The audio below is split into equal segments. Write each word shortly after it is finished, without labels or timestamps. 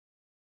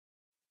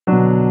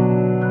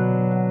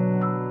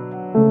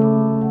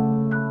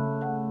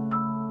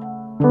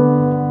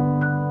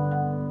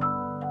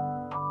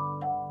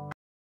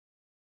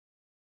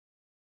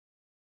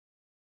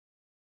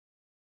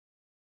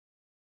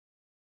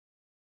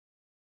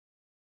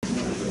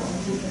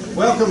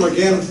Welcome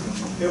again,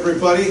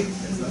 everybody.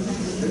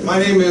 My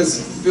name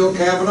is Bill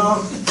Cavanaugh.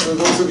 For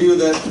those of you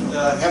that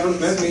haven't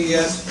met me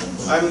yet,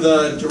 I'm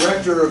the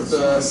director of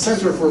the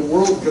Center for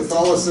World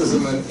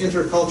Catholicism and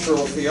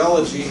Intercultural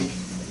Theology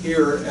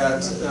here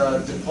at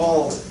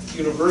DePaul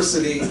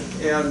University.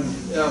 And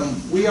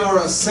we are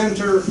a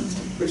center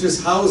which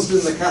is housed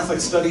in the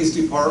Catholic Studies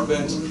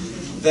Department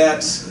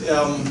that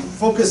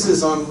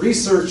focuses on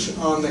research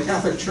on the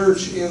Catholic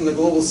Church in the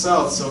Global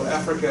South, so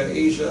Africa,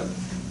 Asia,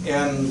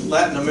 and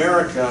Latin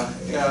America.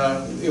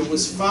 It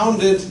was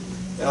founded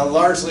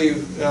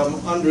largely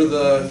under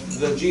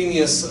the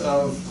genius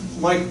of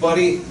Mike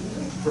Buddy,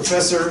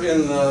 professor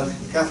in the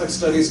Catholic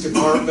Studies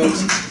Department,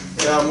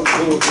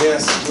 who,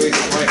 yes, wait,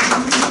 Mike.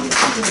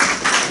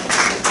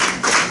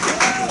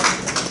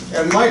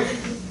 And Mike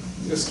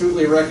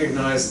astutely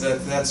recognized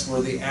that that's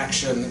where the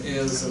action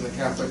is in the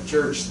Catholic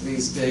Church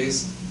these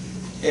days.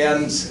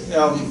 And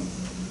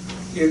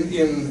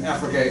in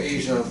Africa,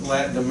 Asia,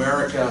 Latin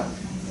America,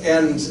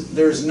 and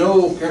there's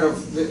no kind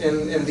of,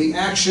 and the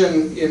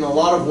action in a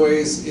lot of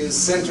ways is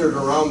centered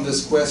around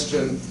this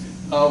question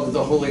of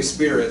the Holy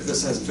Spirit.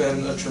 This has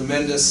been a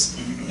tremendous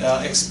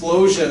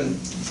explosion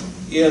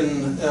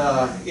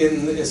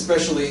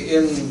especially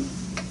in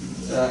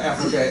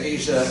Africa,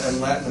 Asia,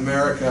 and Latin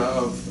America,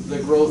 of the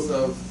growth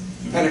of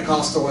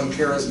Pentecostal and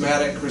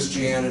Charismatic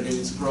Christianity.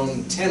 It's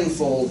grown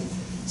tenfold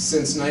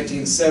since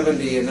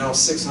 1970, and now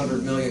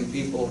 600 million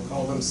people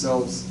call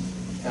themselves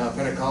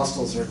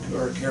Pentecostals or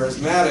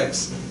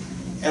Charismatics.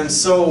 And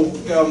so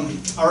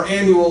our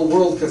annual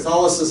World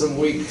Catholicism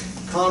Week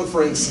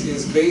conference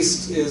is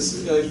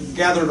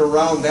gathered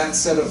around that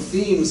set of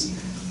themes.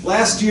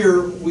 Last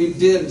year we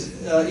did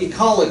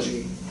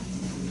ecology,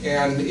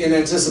 and in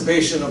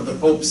anticipation of the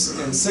Pope's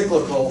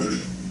encyclical.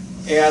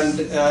 And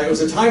it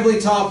was a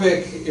timely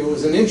topic, it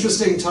was an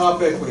interesting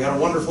topic, we had a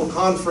wonderful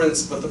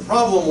conference, but the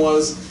problem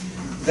was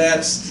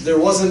that there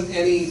wasn't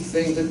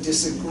anything to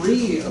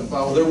disagree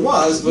about. There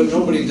was, but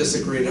nobody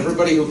disagreed.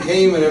 Everybody who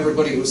came and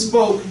everybody who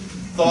spoke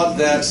thought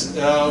that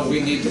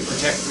we need to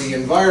protect the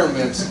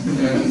environment,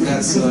 and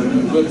that's a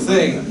good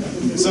thing.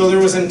 So there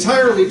was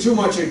entirely too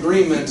much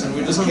agreement, and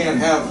we just can't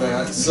have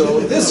that. So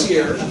this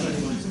year,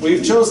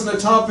 we've chosen a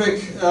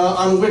topic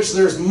on which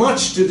there's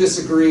much to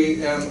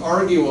disagree and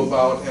argue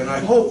about, and I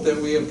hope that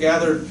we have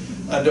gathered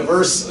a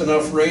diverse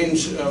enough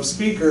range of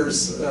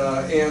speakers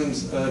and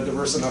a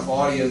diverse enough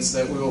audience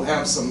that we will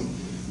have some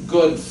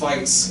good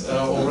fights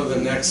over the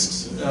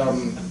next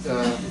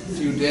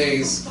few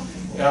days.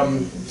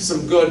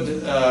 Some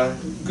good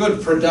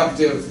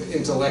productive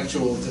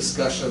intellectual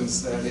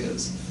discussions, that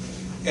is.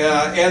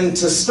 And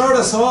to start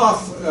us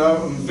off,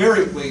 I'm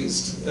very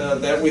pleased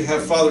that we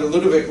have Father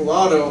Ludovic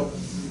Lado,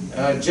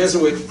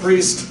 Jesuit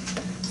priest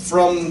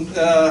from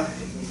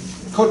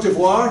Côte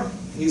d'Ivoire.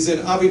 He's in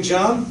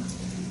Abidjan,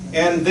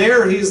 and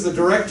there he's the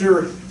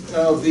director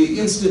of the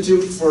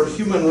Institute for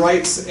Human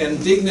Rights and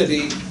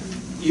Dignity.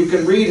 You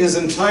can read his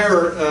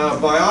entire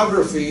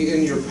biography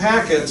in your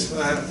packet.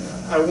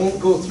 I won't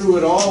go through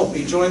it all.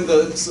 He joined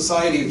the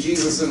Society of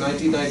Jesus in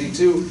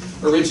 1992,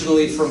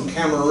 originally from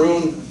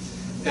Cameroon.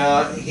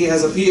 He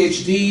has a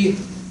PhD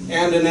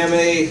and an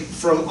MA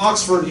from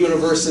Oxford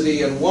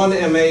University, and one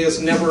MA is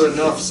never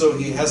enough, so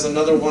he has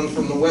another one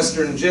from the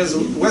Western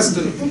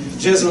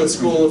Jesuit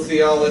School of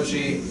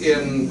Theology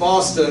in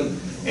Boston,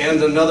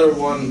 and another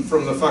one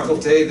from the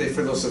Faculté de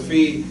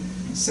Philosophie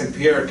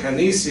Saint-Pierre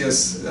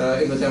Canisius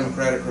in the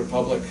Democratic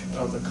Republic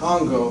of the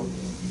Congo.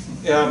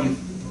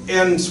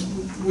 And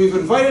we've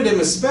invited him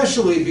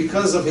especially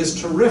because of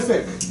his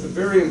terrific,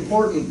 very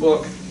important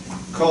book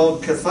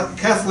called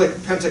Catholic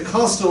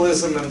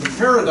Pentecostalism and the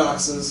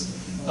Paradoxes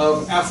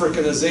of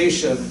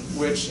Africanization,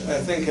 which I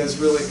think has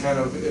really kind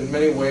of, in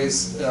many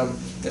ways,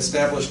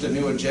 established a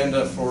new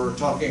agenda for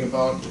talking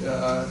about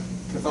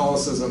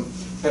Catholicism,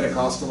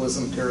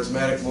 Pentecostalism,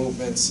 charismatic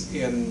movements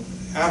in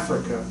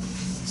Africa.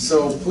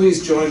 So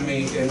please join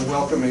me in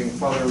welcoming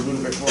Father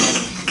Ludovic Lado.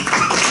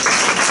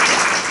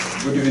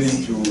 Good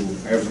evening to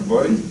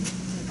everybody.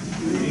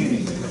 Good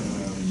evening.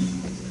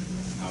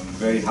 I'm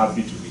very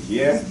happy to be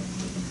here.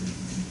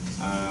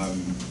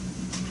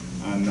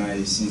 And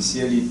I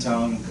sincerely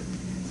thank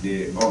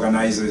the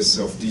organizers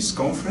of this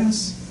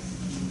conference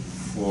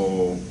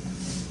for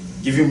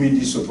giving me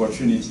this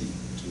opportunity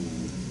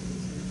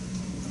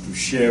to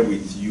share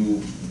with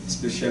you,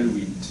 especially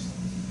with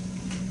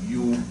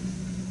you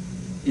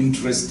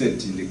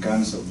interested in the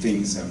kinds of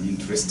things I'm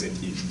interested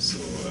in.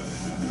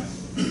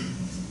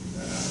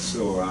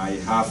 So I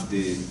have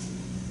the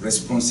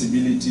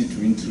responsibility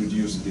to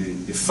introduce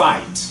the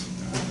fight.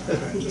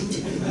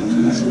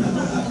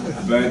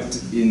 But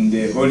in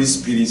the Holy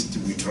Spirit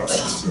we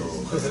trust. So,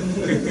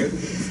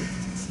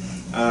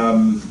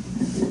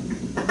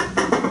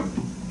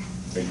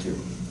 thank you.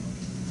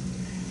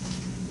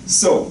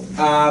 So,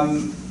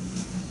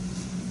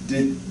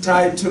 the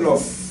title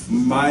of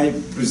my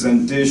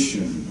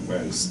presentation,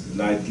 well,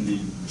 slightly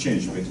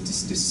changed, but it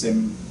is the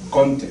same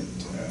content.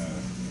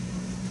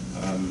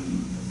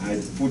 I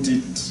put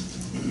it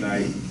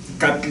like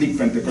Catholic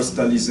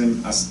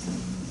Pentecostalism as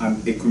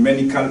an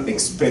ecumenical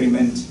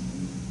experiment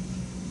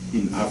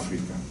in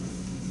Africa.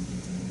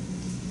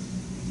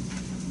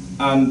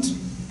 And,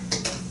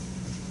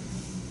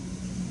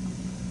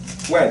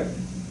 well,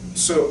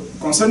 so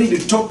concerning the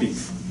topic,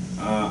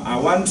 I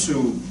want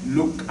to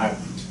look at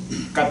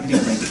Catholic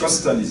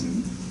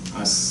Pentecostalism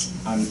as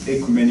an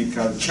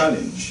ecumenical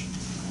challenge,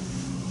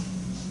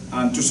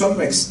 and to some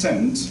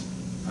extent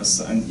as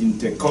an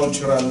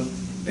intercultural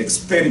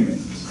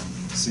experiment,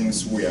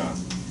 since we are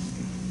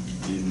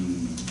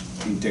in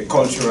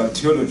intercultural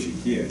theology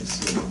here,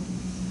 so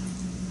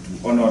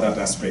to honor that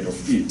aspect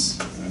of it,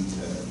 and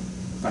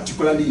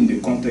particularly in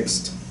the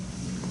context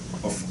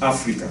of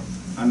Africa.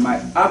 And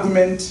my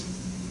argument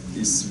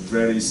is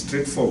very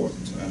straightforward,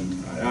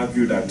 and I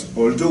argue that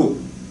although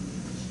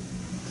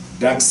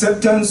the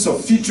acceptance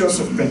of features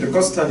of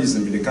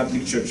Pentecostalism in the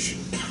Catholic Church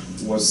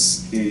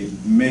was a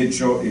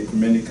major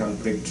ecumenical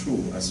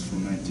breakthrough as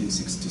from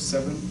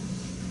 1967,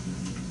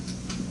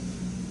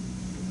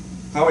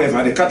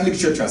 however, the Catholic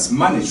Church has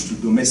managed to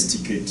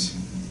domesticate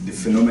the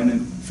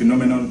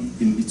phenomenon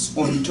in its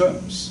own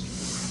terms,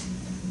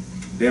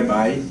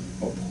 thereby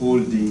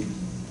upholding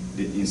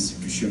the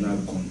institutional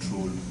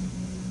control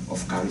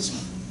of charisma.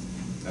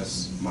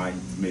 That's my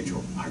major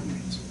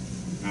argument.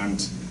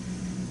 And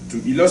to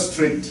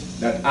illustrate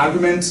that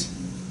argument,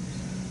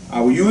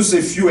 I will use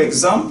a few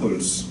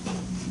examples,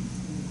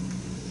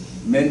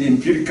 mainly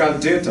empirical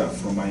data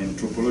from my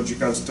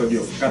anthropological study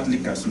of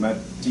Catholic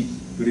Charismatic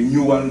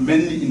Renewal,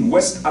 mainly in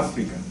West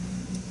Africa,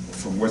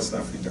 from West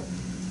Africa.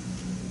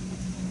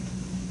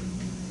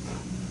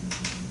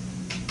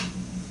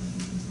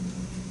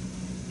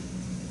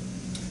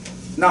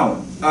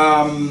 Now,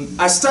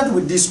 I start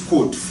with this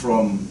quote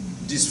from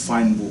this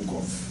fine book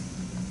of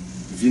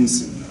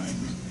Vincent.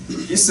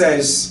 He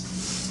says,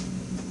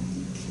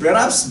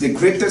 perhaps the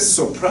greatest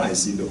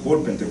surprise in the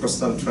whole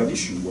Pentecostal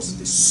tradition was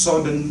the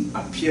sudden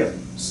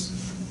appearance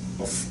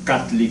of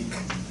Catholic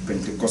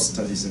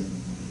Pentecostalism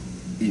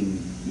in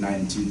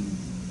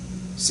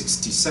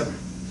 1967.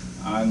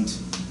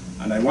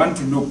 And I want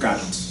to look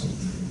at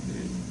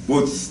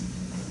both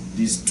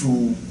these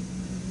two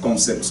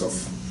concepts of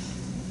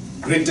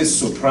greatest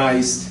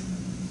surprise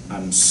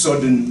and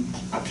sudden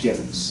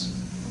appearance.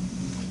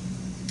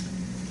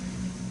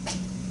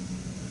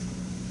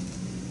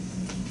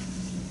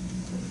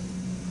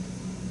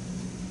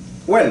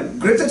 Well,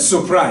 greatest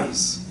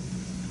surprise.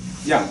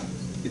 Yeah,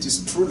 it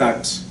is true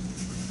that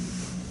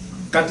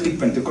Catholic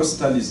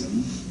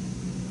Pentecostalism,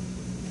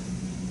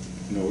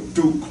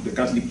 took the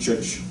Catholic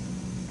Church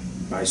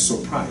by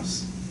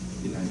surprise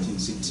in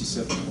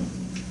 1967.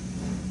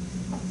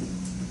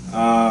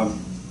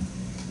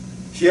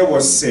 Here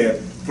was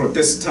a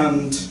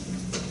Protestant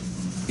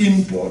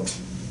import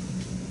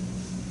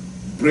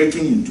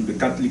breaking into the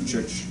Catholic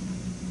Church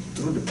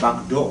through the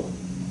back door.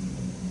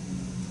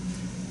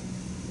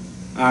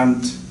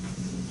 And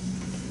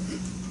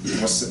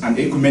it was an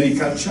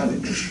ecumenical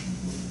challenge.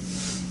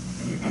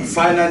 And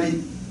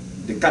finally,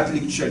 the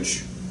Catholic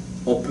Church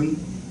opened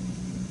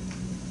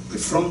the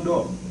front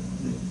door.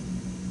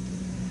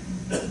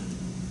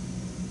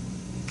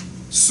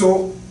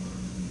 So,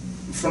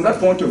 from that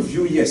point of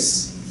view,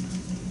 yes,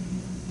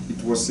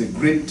 it was a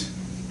great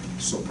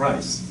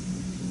surprise.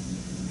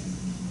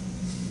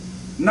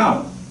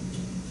 Now,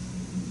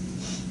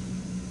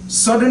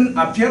 sudden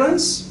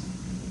appearance,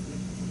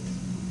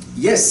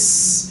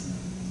 yes,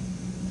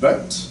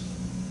 but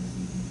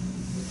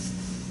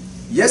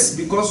yes,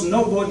 because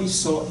nobody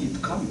saw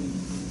it coming.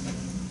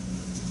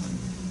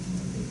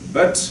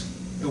 But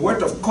a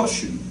word of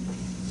caution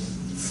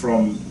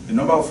from a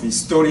number of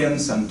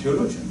historians and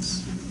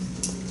theologians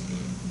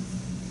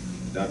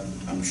that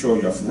I'm sure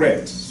you have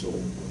read, so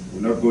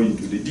we'll not go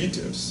into the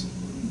details,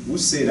 who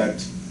say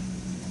that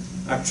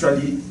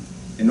actually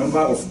a number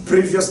of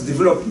previous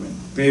development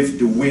paved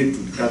the way to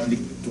Catholic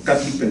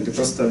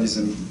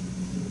Pentecostalism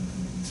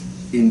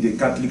in the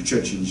Catholic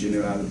Church in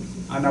general,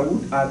 and I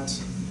would add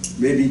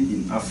maybe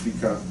in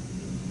Africa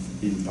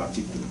in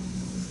particular.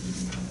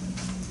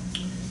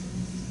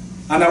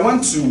 And I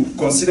want to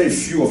consider a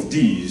few of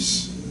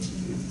these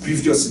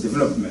previous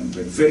developments,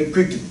 but very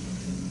quickly.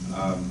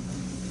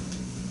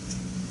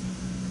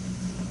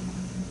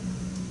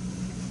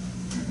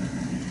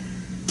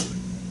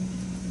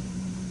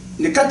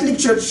 In the Catholic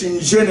Church in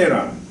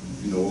general,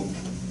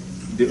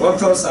 the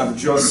authors have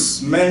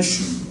just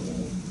mentioned,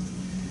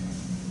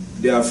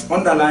 they have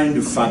underlined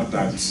the fact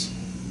that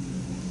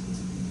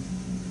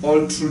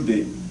all through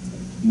the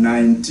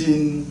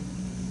 19th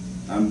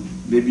and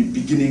maybe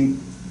beginning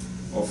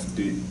of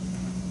the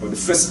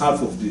first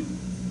half of the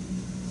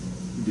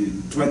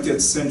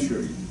 20th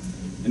century,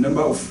 a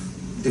number of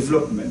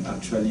development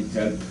actually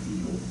helped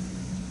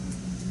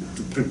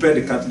to prepare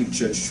the Catholic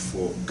Church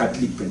for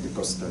Catholic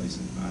Pentecostalism.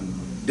 And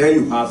there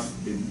you have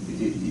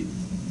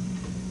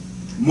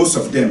most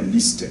of them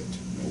listed.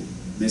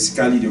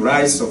 Basically, the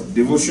rise of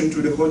devotion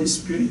to the Holy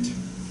Spirit,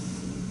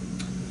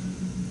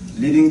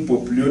 leading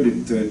Pope Leo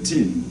XIII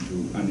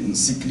to an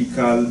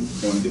encyclical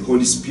on the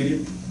Holy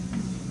Spirit,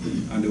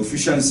 and the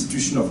official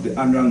institution of the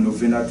annual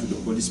novena to the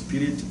Holy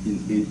Spirit in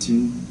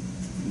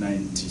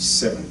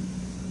 1897.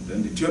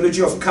 Then the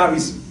theology of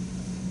charism,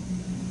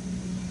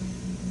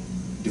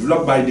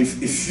 developed by a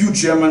few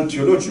German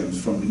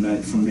theologians from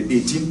the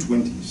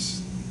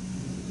 1820s.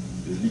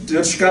 The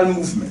liturgical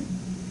movement,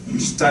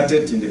 which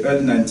started in the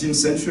early 19th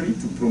century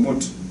to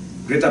promote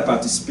greater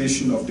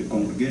participation of the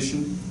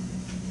congregation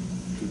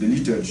to the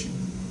liturgy.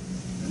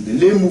 And the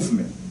lay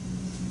movement,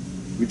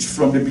 which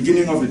from the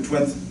beginning of the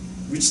 20th,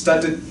 which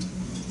started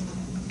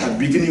at the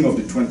beginning of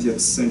the 20th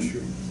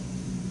century.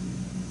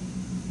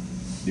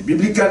 The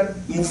biblical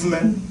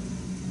movement,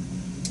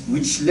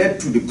 which led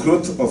to the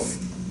growth of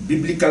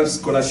biblical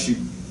scholarship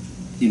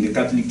in the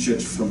Catholic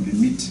Church from the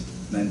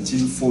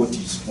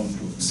mid-1940s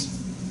onwards.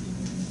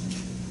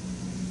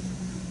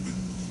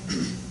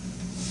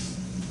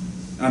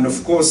 And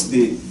of course,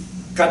 the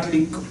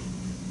Catholic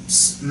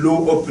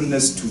slow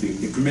openness to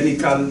the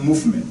ecumenical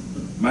movement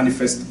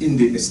manifest in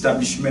the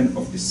establishment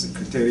of the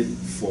Secretariat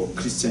for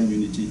Christian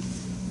Unity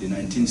in the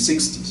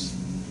 1960s.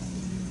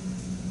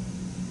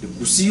 The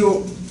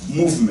Cursillo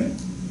movement,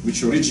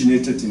 which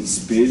originated in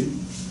Spain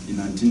in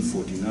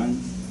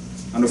 1949,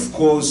 and of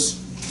course,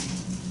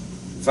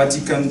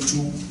 Vatican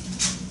II,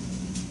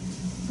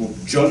 Pope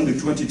John the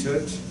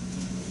 23rd,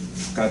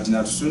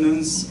 Cardinal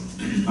Sunens,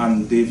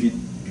 and David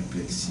du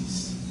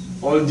Plessis.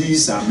 All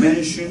these are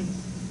mentioned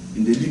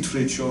in the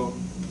literature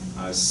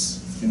as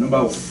a number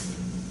of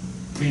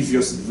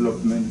previous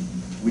developments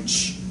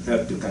which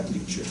helped the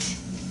Catholic Church.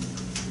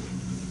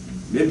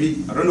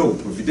 Maybe, I don't know,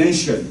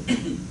 providentially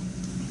be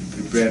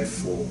prepared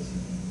for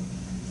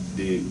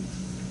the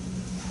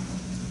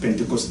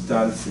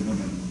Pentecostal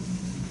phenomenon.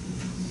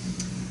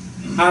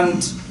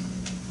 And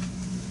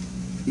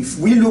if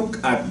we look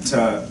at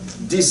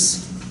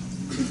this,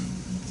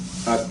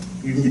 at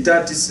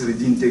Unitatis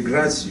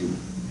Redintegratio,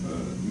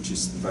 which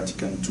is the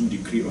Vatican II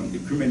decree on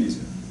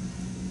ecumenism,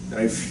 there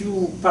are a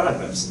few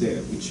paragraphs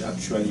there which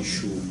actually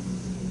show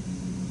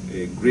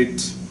a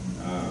great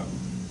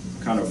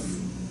kind of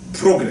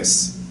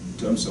progress in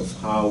terms of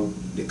how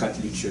the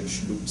Catholic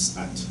Church looks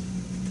at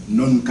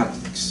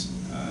non-Catholics.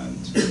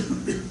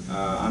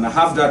 And I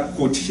have that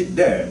quote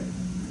there,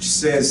 which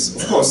says,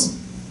 of course,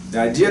 the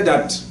idea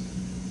that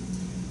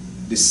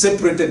the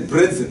separated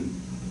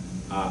brethren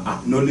are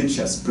acknowledged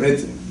as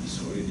brethren is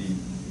already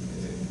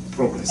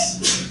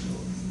progress,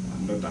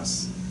 and not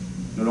as,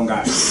 no longer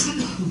as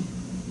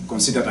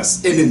considered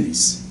as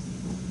enemies.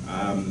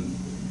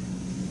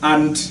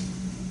 And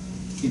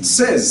it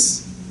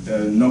says,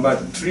 number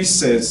 3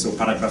 says, or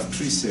paragraph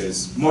 3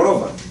 says,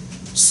 moreover,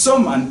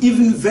 some and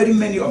even very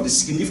many of the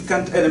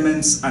significant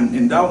elements and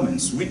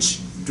endowments which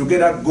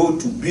together go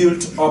to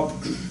build up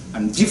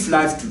and give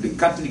life to the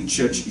Catholic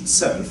Church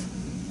itself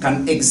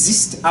can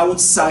exist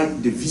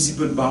outside the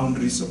visible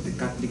boundaries of the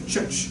Catholic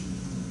Church.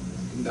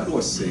 And that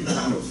was a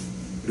kind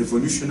of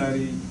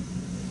revolutionary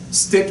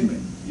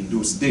statement in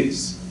those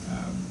days.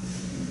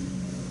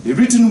 The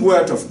written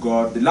word of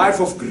God, the life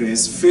of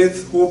grace,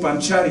 faith, hope,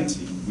 and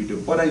charity, with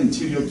the other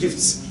interior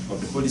gifts of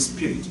the Holy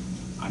Spirit,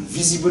 and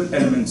visible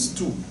elements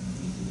too.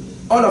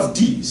 All of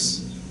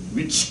these,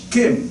 which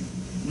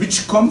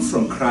come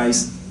from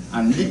Christ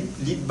and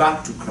lead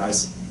back to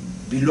Christ,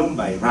 belong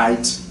by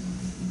right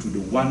to the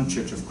one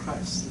Church of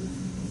Christ.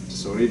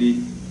 It's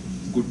already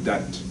good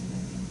that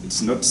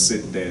it's not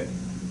said there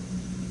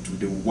to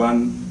the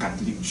one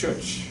Catholic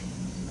Church.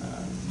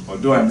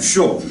 Although I'm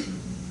sure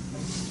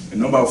a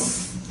number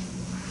of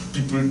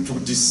people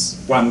took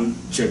this one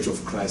Church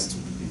of Christ to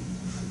be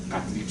the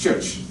Catholic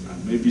Church,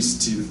 and maybe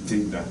still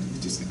think that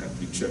it is the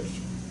Catholic Church.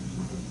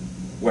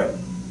 Well,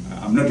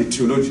 I'm not a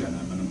theologian,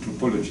 I'm an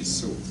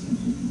anthropologist, so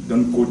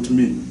don't quote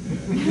me.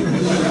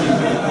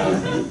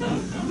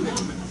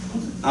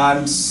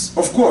 And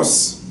of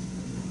course,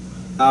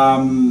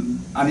 an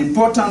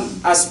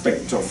important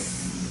aspect of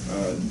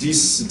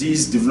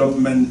this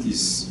development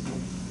is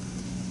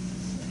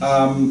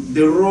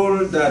the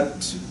role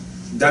that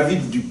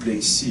David du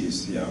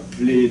Plessis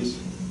played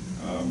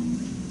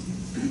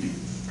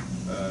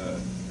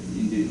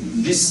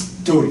in this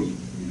story,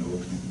 you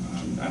know,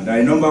 and there are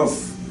a number of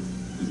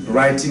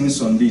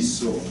writings on this,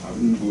 so I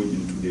won't go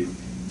into the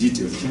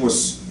details. He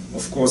was,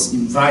 of course,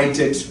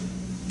 invited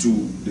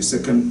to the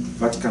Second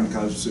Vatican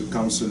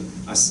Council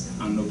as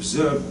an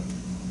observer,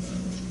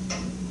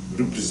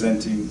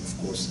 representing,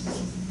 of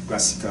course,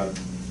 classical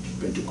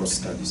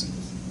Pentecostalism.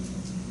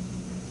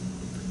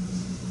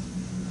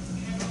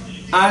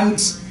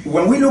 And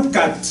when we look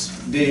at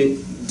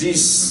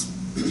this,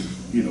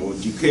 you know,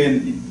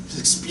 decaying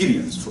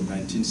experience from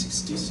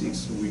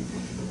 1966, we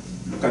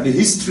look at the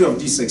history of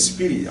this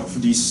experience,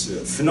 of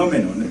this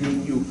phenomenon,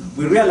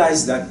 we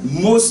realize that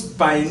most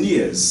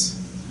pioneers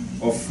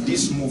of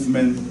this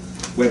movement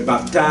were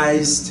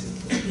baptized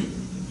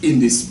in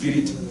the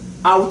Spirit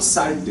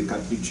outside the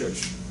Catholic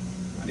Church.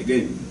 And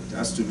again, it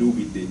has to do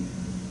with the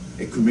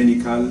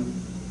ecumenical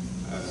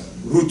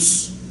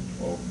roots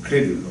or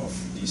cradle of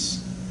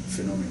this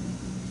phenomenon.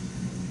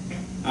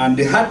 And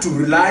they had to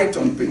rely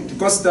on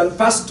Pentecostal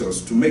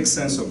pastors to make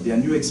sense of their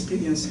new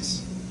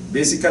experiences.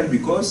 basically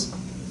because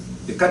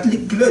the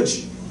Catholic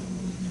clergy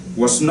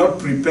was not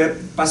prepared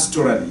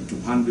pastorally to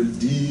handle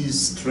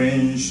these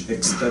strange,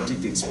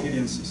 ecstatic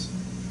experiences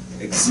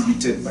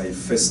exhibited by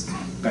first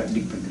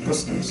Catholic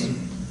Pentecostals.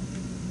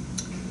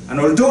 And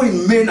although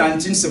in May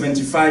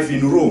 1975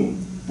 in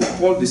Rome, Pope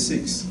Paul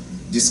VI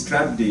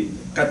described the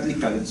Catholic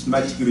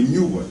Charismatic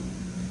Renewal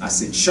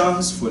as a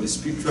chance for the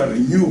spiritual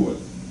renewal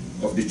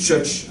of the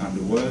church and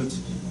the world,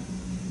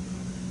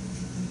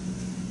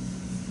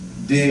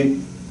 the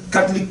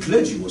Catholic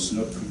clergy was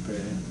not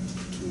prepared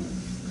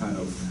to kind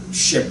of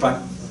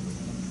shepherd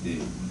the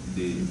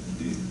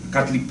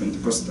Catholic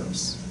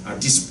Pentecostals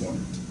at this point,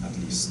 at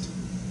least.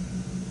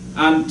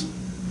 And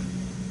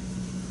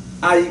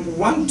I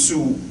want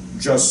to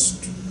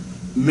just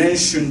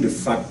mention the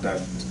fact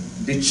that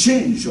the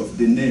change of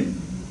the name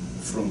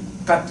from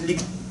Catholic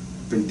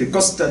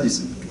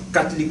Pentecostalism to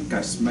Catholic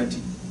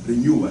Charismatic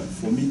Renewal,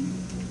 for me,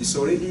 is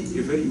already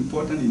a very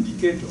important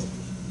indicator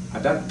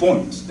at that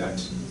point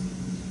that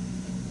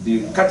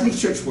the Catholic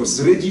Church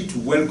was ready to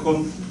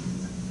welcome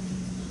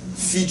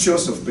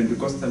features of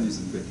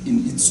Pentecostalism, but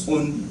in its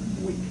own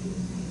way.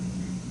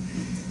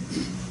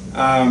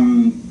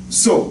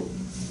 So,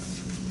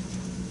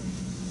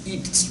 we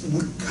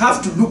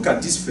have to look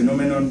at this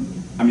phenomenon.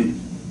 I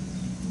mean,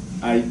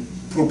 I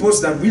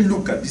propose that we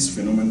look at this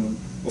phenomenon,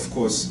 of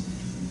course,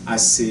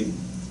 as a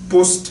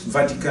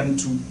post-Vatican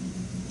II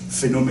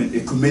phenomenon,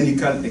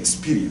 ecumenical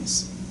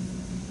experience.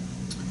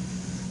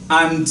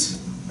 And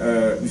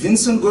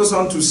Vincent goes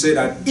on to say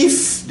that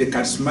if the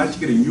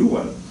charismatic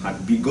renewal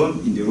had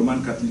begun in the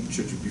Roman Catholic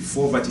Church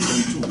before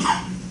Vatican II,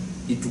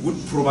 it would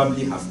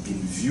probably have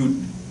been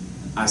viewed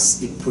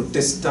as a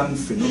Protestant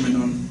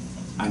phenomenon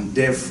and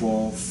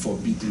therefore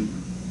forbidden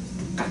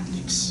to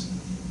Catholics.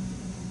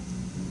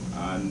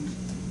 And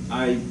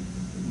I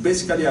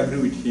basically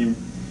agree with him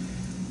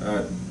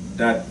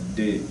that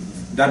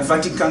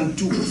Vatican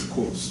II, of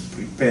course,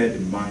 prepared the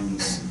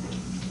minds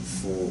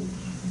for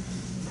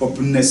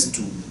openness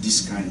to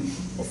this kind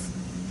of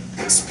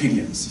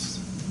experiences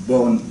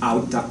born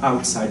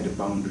outside the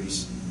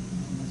boundaries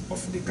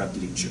of the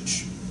Catholic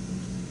Church.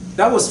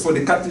 That was for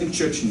the Catholic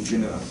Church in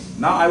general.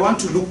 Now I want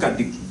to look at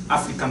the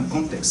African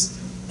context.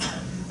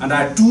 And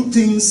there are two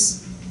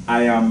things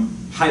I am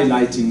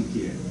highlighting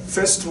here.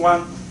 First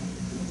one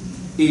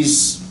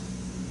is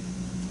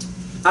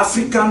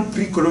African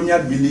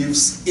pre-colonial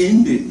beliefs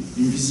in the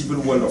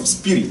invisible world of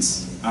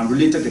spirits and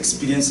related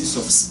experiences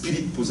of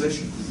spirit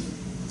possession.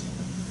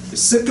 The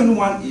second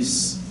one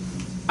is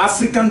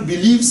African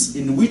beliefs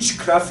in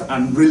witchcraft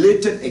and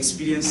related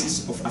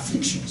experiences of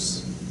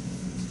afflictions.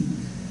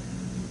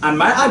 And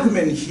my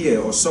argument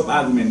here, or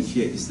sub-argument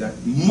here, is that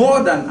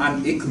more than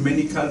an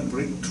ecumenical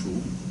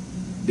breakthrough,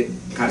 the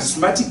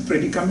charismatic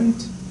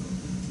predicament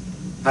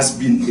has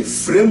been a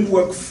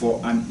framework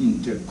for an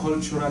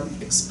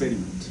intercultural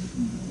experiment.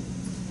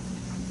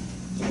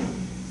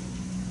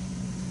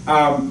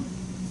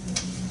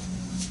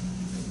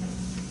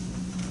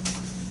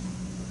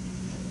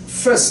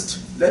 First,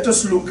 let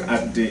us look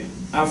at the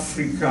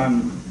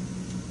African,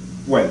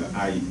 well,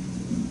 I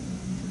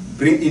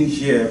bring in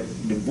here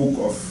the book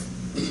of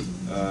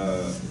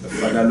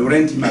Father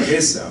Laurenti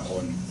Magesa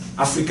on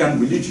African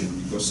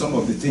religion, because some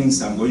of the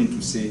things I'm going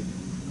to say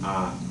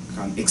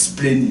can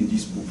explain in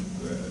this book.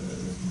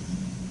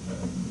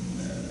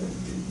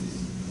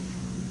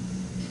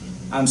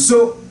 And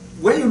so,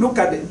 when you look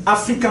at the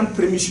African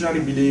pre-missionary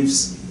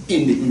beliefs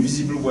in the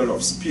invisible world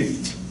of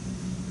spirit,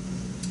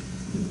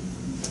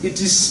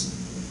 it is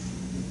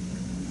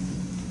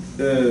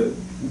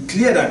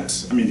clear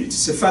that, I mean,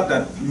 it's a fact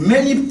that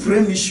many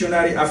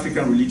pre-missionary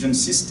African religion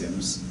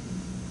systems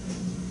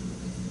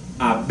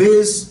are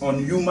based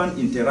on human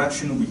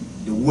interaction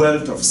with the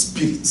world of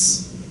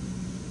spirits.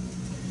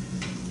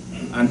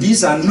 And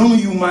these are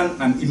non-human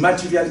and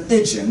immaterial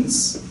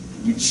agents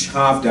which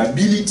have the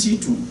ability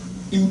to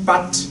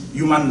impact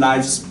human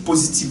lives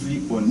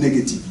positively or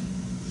negatively.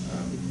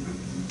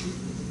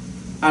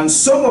 And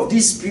some of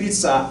these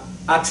spirits are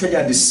actually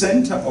at the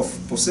center of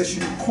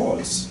possession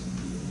cults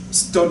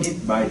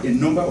studied by a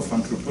number of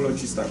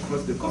anthropologists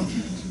across the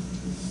continent.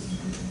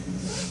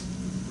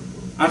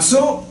 And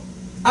so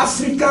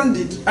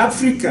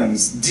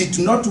Africans did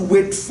not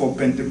wait for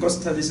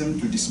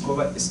Pentecostalism to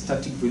discover a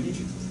static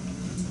religion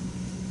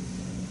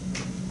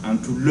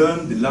and to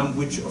learn the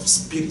language of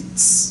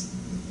spirits.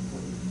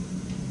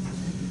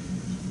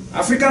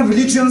 African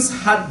religions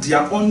had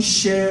their own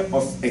share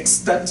of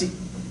ecstatic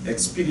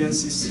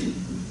experiences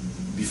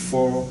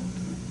before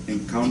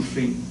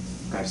encountering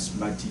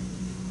charismatic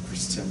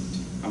Christianity.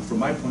 And from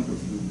my point of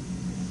view,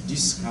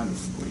 this kind of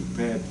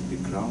prepared the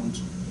ground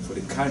for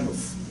the kind of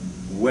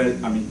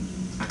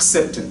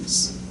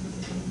acceptance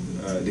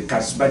the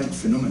charismatic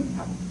phenomenon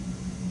have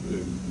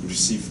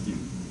received in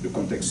the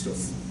context of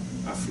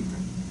Africa.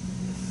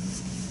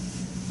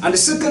 And the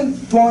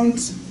second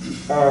point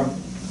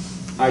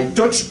I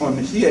touch on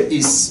here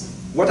is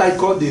what I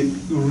call the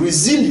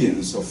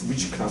resilience of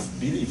witchcraft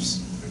beliefs.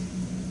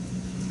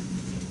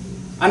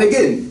 And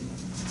again,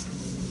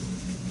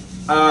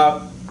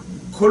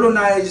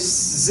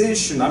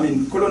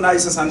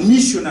 colonizers and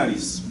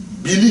missionaries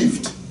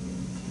believed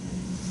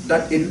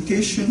that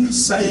education,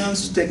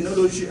 science,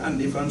 technology,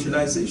 and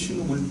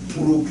evangelization will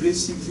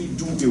progressively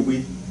do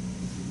away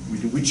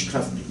with the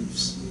witchcraft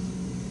beliefs.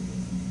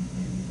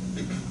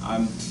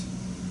 And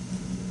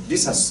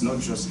this has not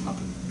just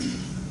happened.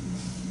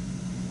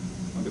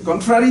 On the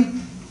contrary,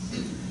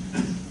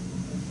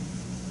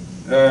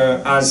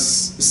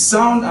 as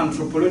sound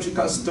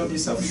anthropological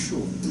studies have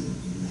shown,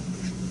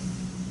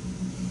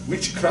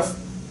 witchcraft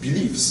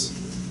beliefs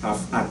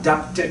have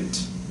adapted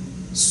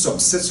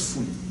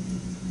successfully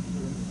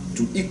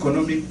to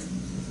economic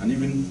and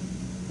even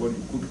what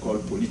you could call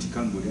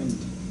political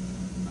modernity.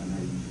 And I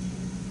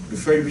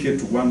refer you here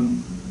to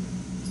one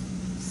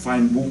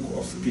fine book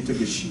of Peter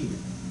Bashir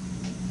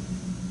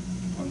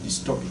on this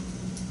topic.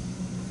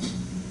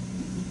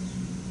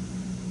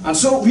 And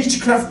so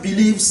witchcraft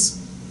beliefs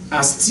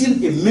are still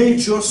a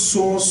major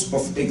source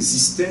of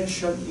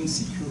existential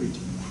insecurity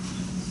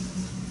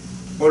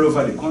all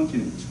over the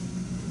continent,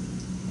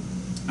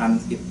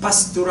 and a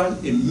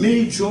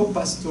major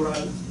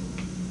pastoral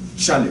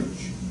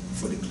challenge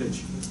for the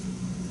clergy.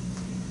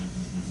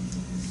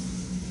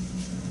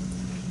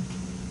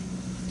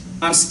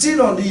 And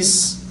still on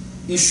this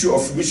issue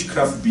of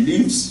witchcraft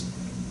beliefs,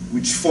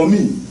 which for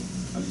me,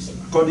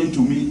 according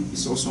to me,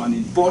 is also an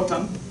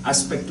important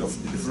aspect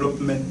of the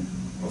development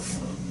of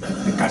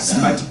the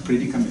charismatic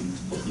predicament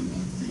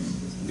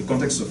in the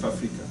context of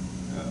Africa.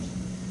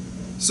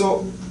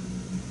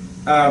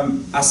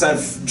 As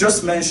I've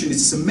just mentioned,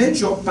 it's a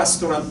major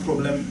pastoral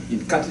problem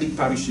in Catholic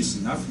parishes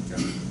in Africa,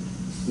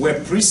 where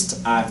priests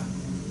are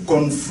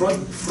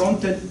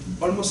confronted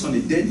almost on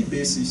a daily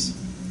basis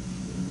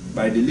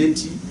by the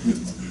laity with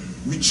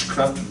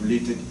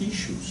witchcraft-related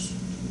issues.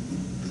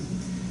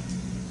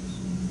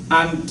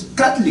 And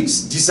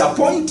Catholics,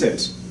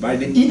 disappointed by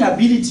the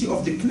inability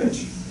of the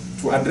clergy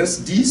to address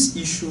these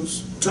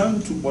issues,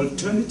 turn to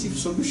alternative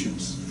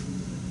solutions.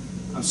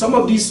 And some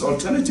of these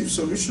alternative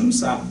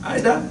solutions are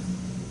either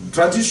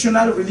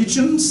traditional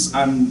religions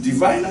and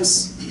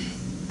diviners,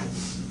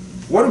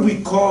 what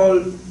we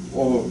call,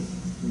 or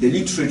the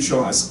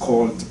literature has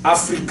called,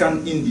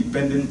 African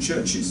independent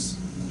churches.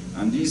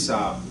 And these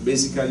are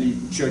basically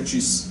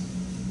churches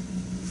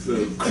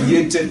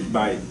created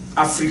by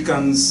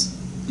Africans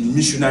in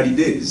missionary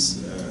days,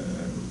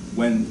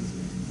 when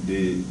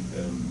they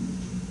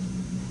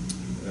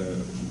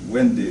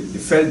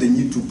felt the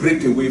need to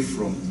break away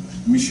from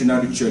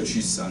missionary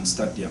churches and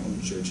start their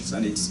own churches.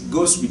 And it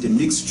goes with a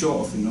mixture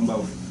of a number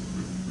of,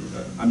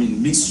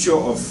 mixture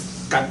of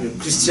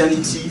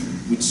Christianity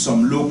with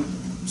some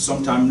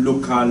sometimes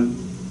local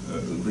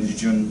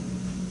religion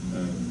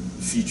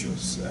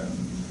features.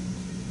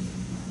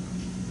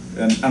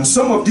 And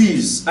some of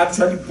these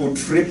actually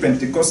portray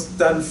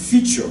Pentecostal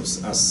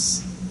features,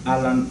 as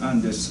Alan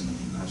Anderson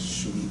has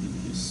shown in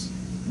his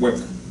work.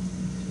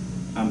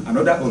 And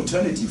another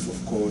alternative,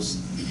 of course,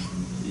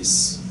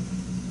 is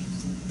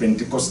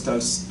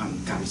Pentecostals and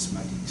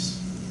Charismatics.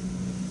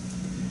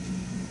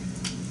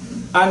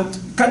 And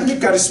Catholic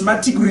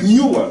Charismatic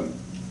Renewal,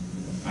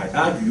 I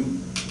argue,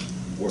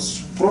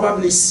 was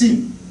probably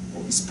seen,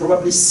 or is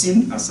probably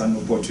seen as an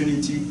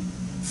opportunity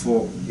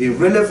for a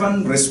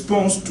relevant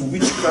response to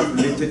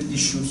witchcraft-related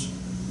issues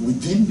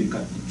within the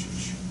Catholic Church.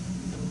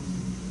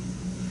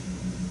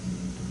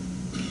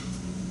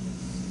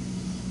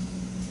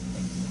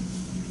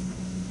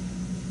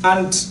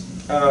 And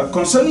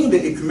concerning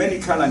the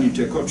ecumenical and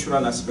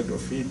intercultural aspect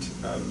of it,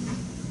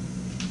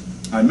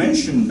 I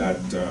mentioned that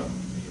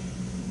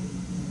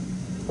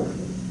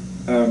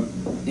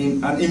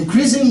in an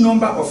increasing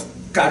number of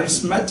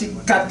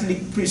charismatic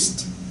Catholic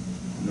priests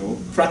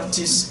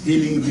practice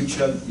healing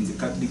ritual in the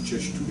Catholic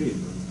Church today.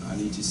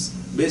 And it is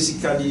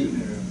basically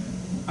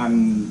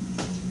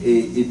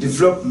a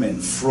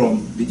development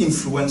from the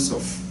influence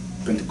of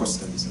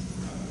Pentecostalism,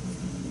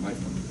 my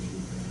point of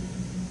view.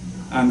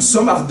 And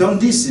some have done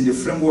this in the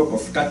framework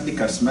of Catholic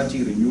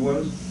Charismatic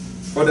Renewal,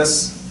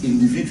 others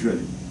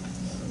individually.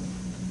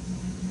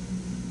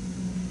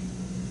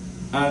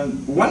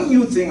 And one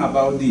new thing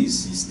about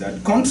this is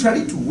that,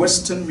 contrary to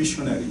Western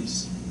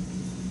missionaries,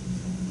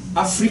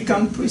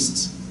 African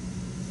priests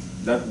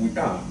that we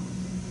are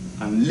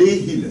and lay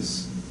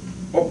healers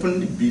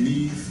openly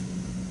believe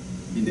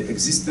in the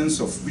existence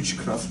of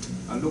witchcraft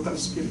and local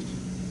spirit.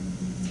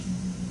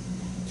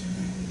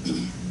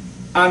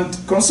 And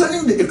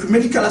concerning the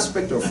ecumenical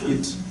aspect of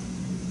it,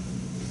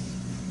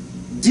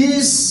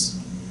 these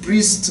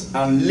priests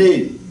and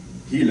lay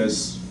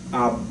healers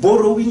are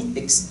borrowing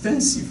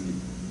extensively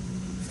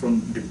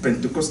from the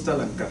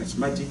Pentecostal and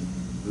charismatic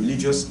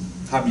religious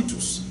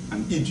habitus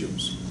and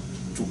idioms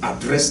to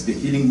address the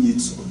healing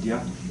needs of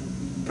their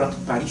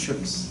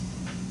parishioners.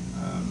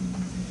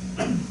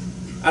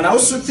 And I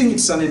also think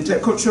it's an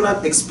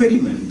intercultural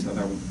experiment, and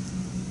I will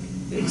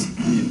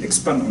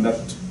expand on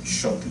that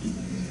shortly.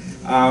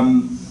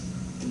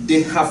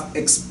 They have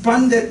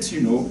expanded,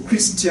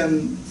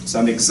 Christian, it's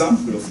an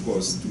example, of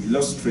course, to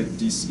illustrate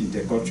this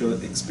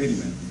intercultural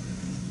experiment.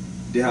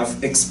 they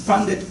have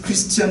expanded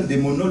Christian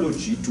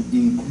demonology to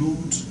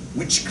include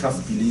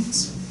witchcraft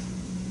beliefs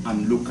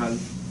and local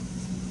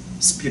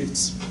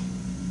spirits.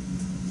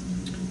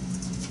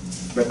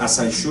 But as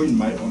I show in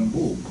my own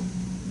book,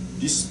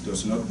 this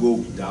does not go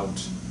without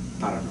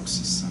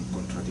paradoxes and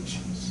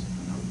contradictions.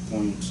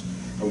 And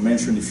I will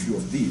mention a few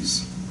of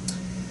these.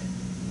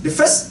 The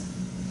first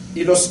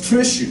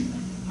illustration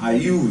I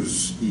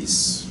use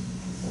is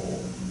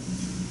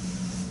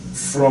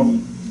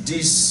from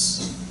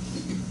this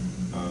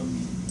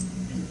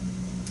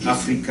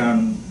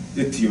African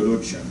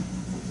theologian,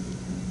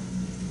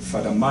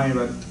 Father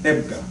Myrat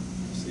Ebga,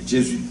 a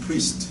Jesuit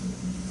priest,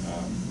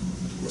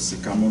 was a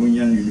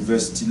Cameroonian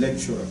university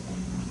lecturer,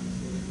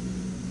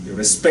 a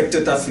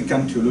respected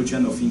African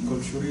theologian of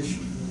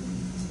inculturation.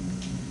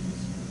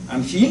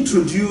 And he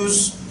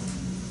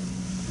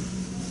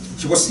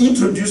was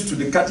introduced to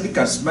the Catholic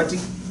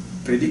Charismatic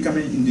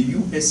predicament in the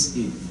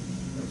USA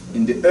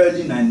in the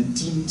early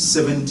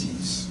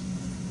 1970s.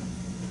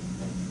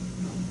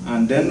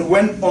 And then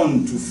went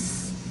on to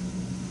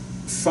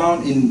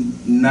found in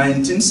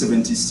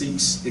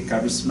 1976 a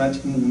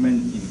charismatic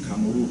movement in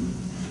Cameroon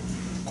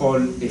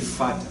called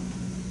EFATA.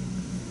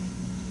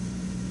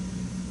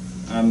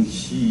 And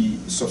he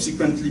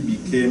subsequently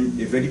became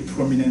a very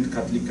prominent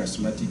Catholic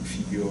charismatic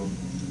figure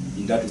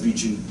in that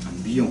region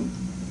and beyond.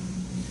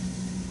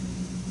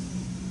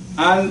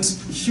 And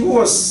he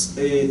was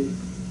a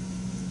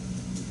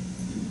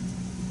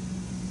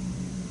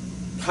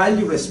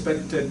highly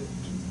respected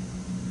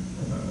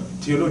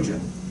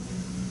theologian,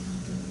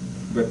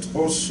 but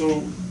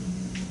also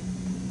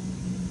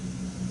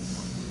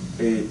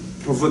a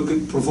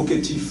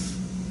provocative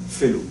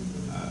fellow,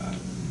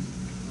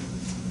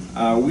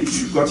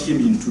 which got him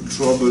into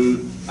trouble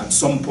at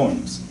some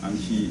point. And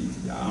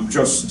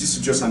this is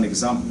just an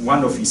example,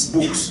 one of his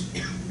books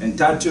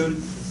entitled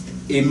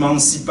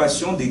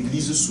Émancipation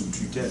d'Église sous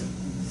tutelle.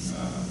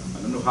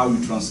 I don't know how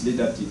you translate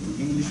that into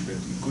English, but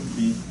it could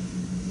be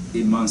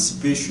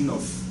emancipation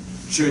of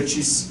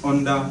churches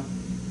under,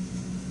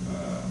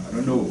 I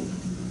don't know,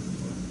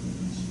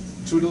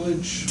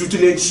 tutelage?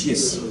 Tutelage,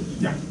 yes.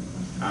 Yeah.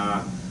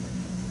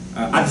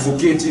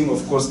 Advocating,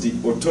 of course, the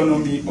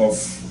autonomy of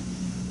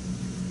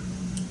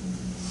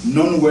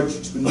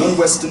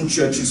non-Western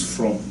churches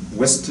from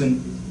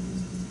Western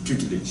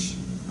tutelage.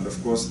 And of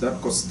course,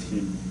 that cost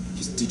him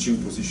his teaching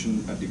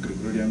position at the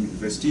Gregorian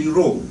University in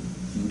Rome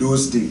in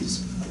those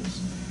days, of course.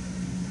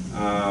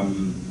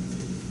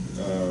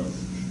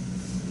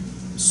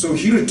 So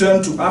he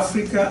returned to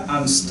Africa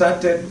and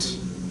started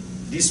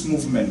this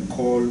movement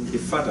called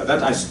EFATA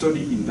that I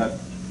study in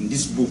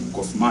this book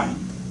of mine.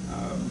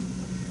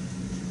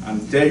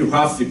 And there you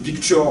have a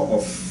picture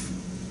of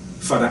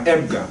Father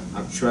Ebga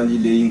actually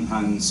laying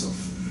hands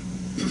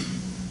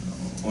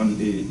on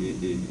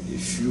a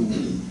few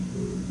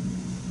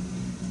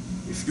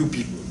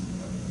people.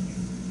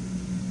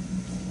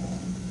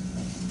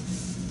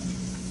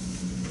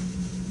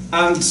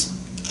 And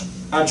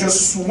I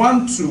just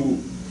want to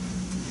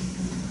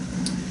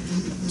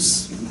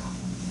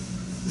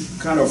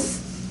kind of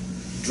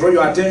draw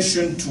your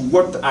attention to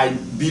what I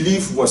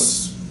believe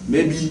was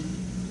maybe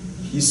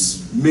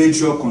his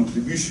major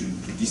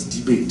contribution to this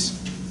debate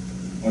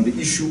on the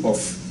issue of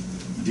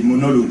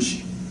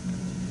demonology.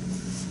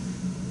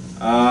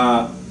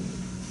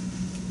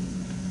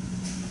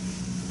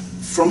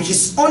 From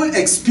his own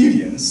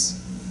experience,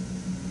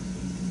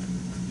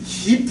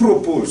 he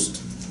proposed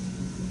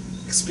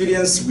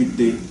experience with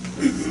the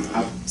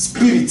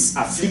spirits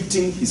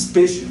afflicting his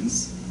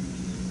patients.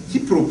 He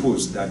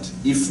proposed that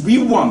if we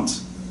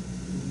want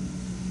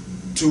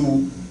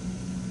to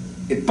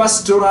a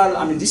pastoral,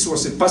 I mean, this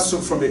was a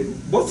pastoral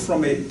both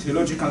from a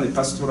theological and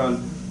pastoral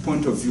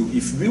point of view.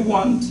 If we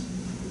want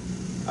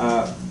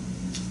a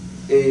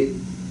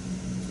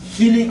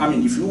healing, I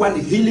mean, if we want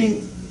a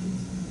healing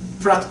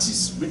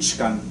practice which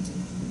can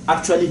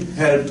actually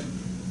help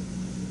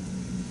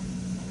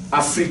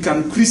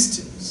African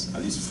Christians,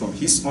 at least from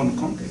his own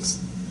context,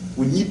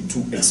 we need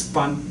to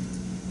expand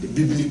the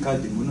biblical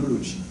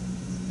demonology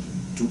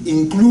to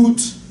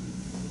include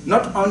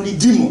not only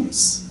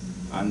demons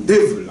and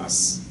devil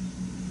as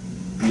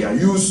we are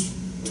used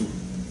to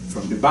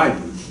from the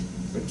Bible,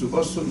 but to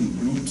also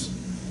include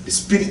the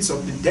spirits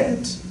of the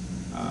dead,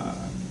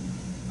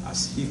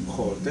 as he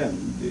called them,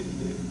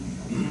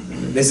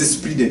 les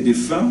esprits des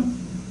défunts,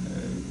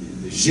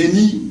 the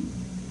génies,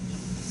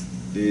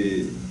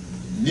 the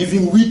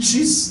living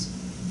witches,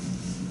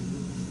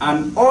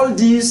 and all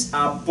these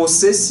are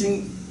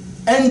possessing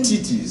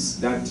entities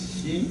that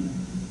he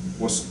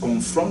was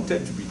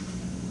confronted with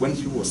when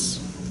he was,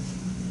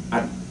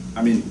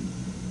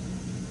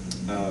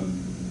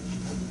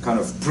 kind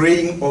of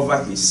praying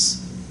over his,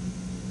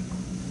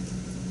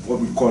 what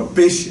we call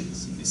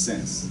patience, in a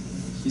sense.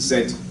 He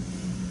said,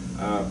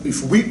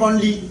 if we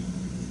only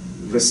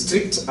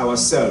restrict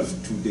ourselves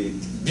to the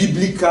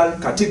biblical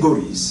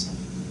categories,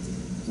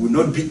 we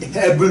will not be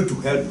able to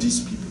help these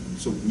people.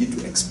 So we need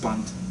to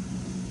expand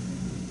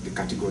the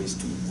categories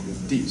to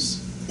include these.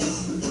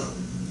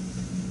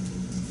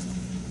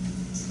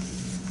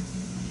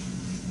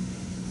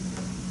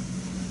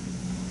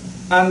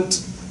 And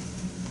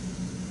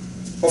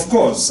of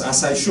course,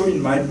 as I show in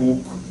my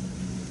book,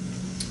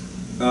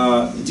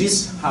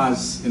 this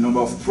has a number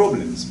of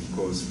problems,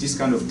 because this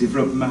kind of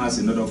development has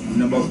a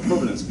number of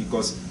problems,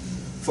 because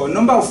for a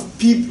number of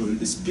people,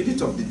 the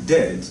spirit of the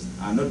dead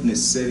are not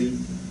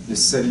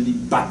necessarily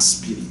bad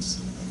spirits,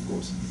 of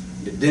course.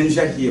 The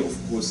danger here, of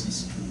course,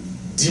 is to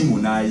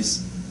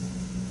demonize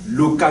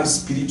local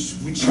spirits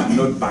which are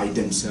not by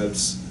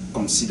themselves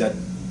considered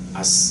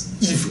as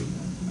evil.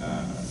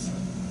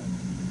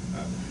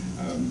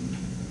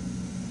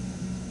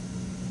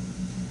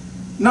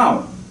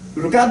 Now,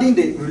 regarding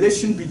the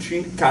relation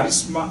between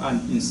charisma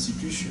and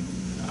institution,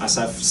 as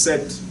I've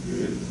said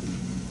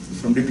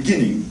from the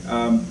beginning,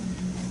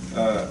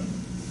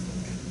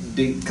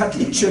 the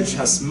Catholic Church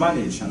has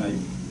managed,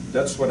 and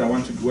that's what I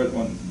want to dwell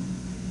on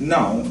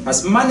now,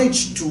 has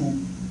managed to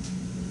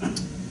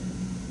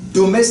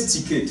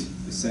domesticate, in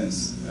a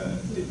sense,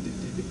 the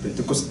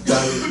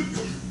Pentecostal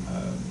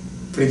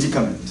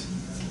predicament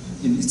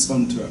in its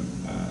own term,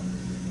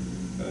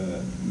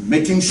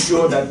 making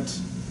sure that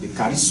the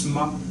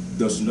charisma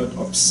does not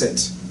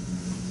upset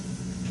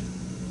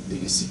the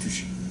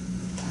institution.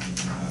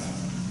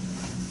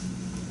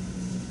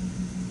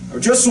 I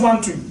just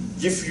want to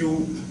give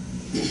you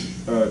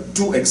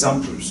two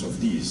examples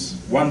of these.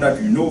 One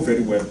that you know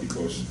very well,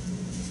 because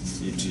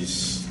it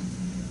is,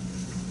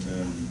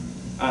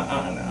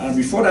 and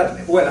before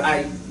that, well,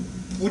 I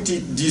put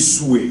it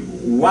this way: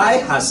 why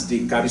has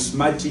the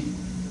charismatic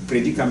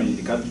predicament in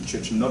the Catholic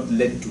Church not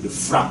led to the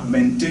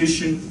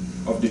fragmentation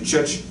of the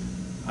church,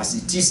 as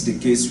it is the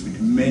case with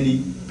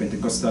many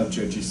Pentecostal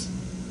churches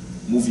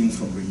moving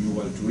from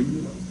renewal to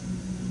renewal?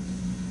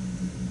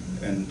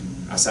 And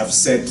as I've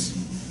said,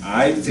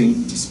 I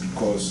think it is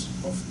because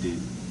of the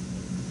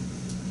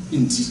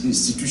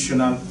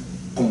institutional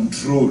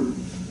control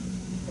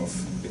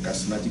of the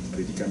charismatic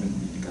predicament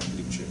in the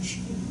Catholic Church.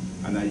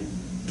 And I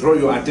draw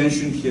your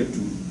attention here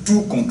to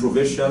two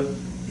controversial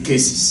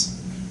cases,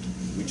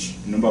 which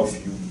a number of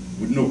you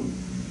would know.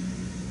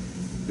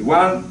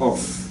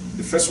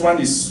 The first one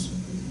is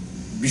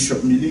Bishop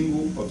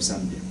Milingo of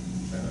Zambia.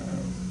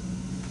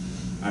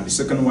 And the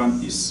second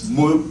one is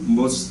more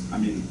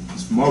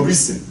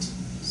recent.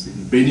 It's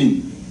in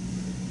Benin.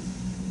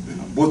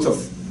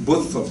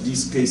 Both of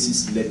these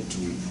cases led to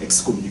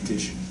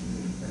excommunication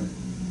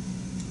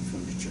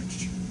from the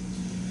church.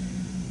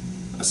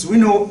 As we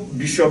know,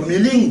 Bishop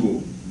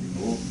Milingo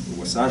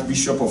was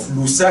Archbishop of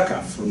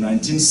Lusaka from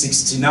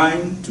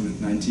 1969 to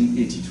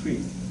 1983,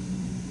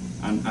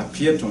 and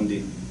appeared on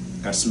the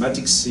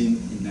charismatic scene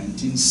in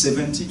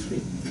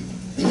 1973.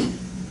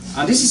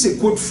 And this is a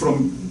quote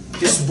from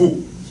his book.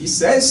 He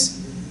says,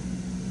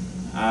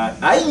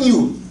 I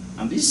knew,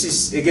 and this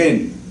is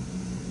again,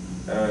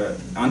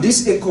 and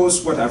this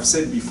echoes what I've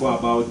said before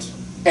about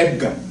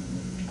Edgar.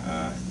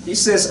 He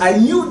says, I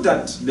knew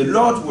that the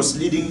Lord was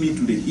leading me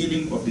to the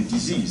healing of the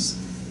disease,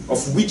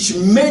 of which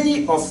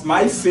many of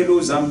my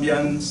fellow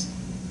Zambians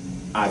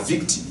are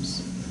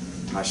victims.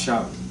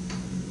 Mashab.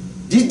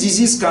 This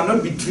disease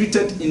cannot be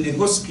treated in the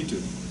hospital.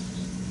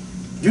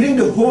 During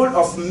the whole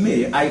of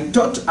May, I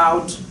thought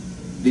out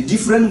the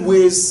different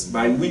ways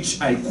by which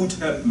I could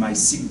help my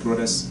sick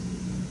brothers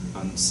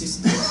and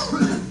sisters.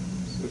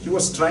 So he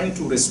was trying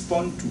to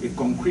respond to a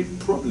concrete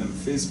problem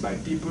faced by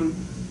people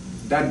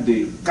that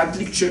the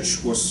Catholic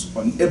Church was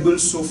unable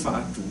so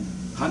far to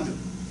handle.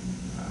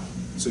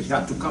 So he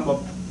had to come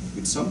up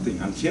with something,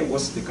 and here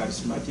was the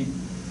charismatic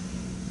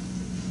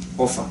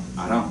offer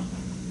around.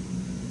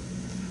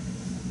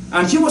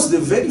 And he was the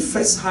very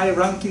first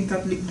high-ranking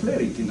Catholic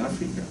cleric in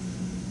Africa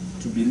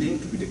to be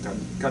linked with the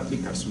Catholic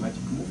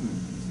charismatic movement.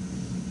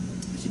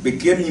 He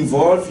became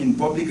involved in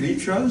public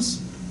rituals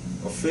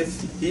of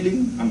faith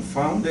healing and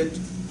founded,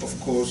 of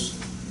course,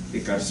 a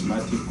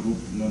charismatic group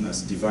known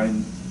as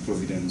Divine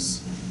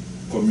Providence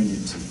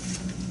Community.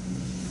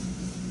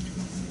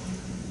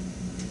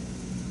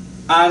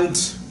 And,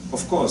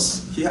 of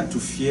course, he had to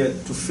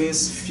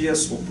face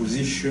fierce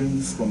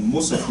opposition from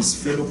most of his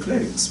fellow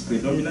clerics,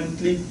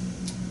 predominantly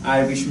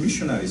Irish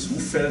missionaries, who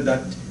felt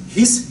that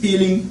his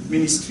healing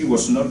ministry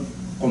was not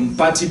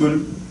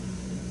compatible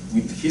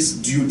with his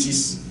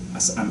duties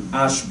as an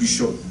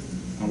archbishop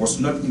and was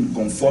not in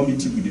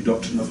conformity with the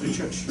doctrine of the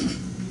church.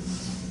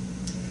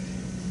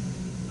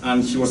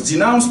 And he was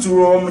denounced to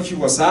Rome. He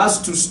was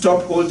asked to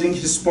stop holding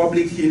his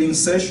public healing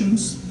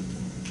sessions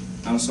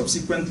and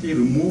subsequently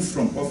removed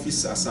from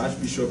office as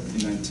archbishop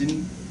in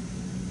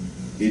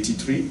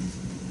 1983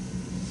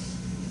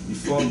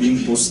 before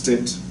being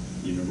posted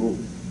in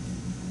Rome.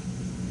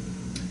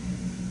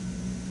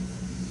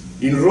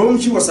 In Rome,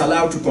 he was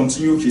allowed to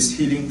continue his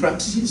healing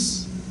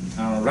practices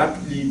and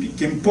rapidly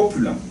became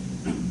popular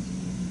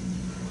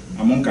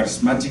among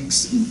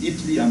charismatics in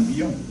Italy and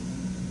beyond.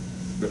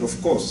 But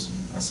of course,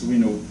 as we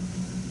know,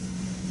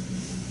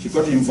 he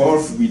got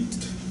involved with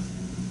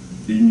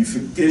the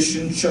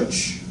Unification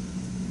Church.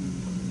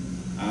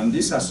 And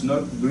this has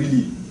not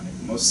really, I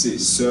must say,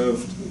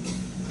 served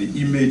the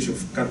image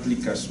of Catholic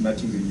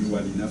Charismatic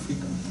Renewal in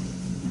Africa.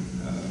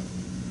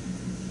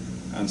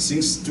 And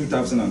since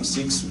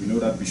 2006, we know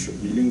that Bishop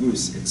Milingo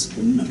is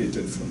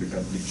excommunicated from the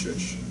Catholic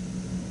Church.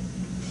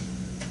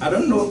 I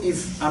don't know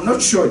if, I'm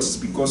not sure it's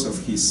because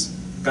of his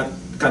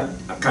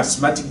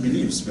charismatic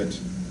beliefs, but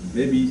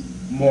maybe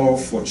more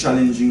for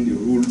challenging the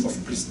rule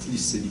of priestly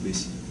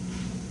celibacy.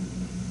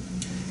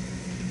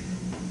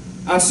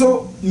 And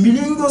so,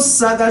 Milingo's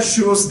saga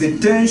shows the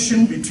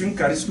tension between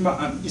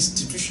charisma and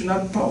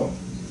institutional power,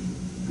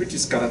 which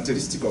is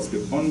characteristic of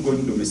the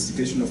ongoing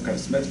domestication of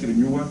charismatic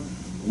renewal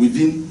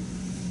within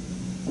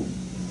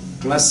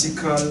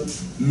classical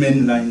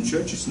mainline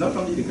churches, not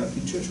only the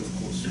Catholic Church, of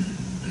course.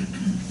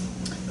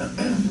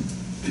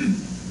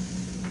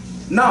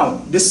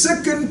 Now, the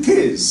second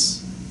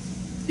case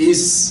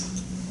is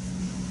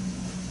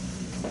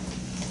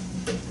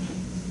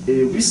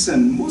a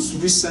most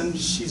recent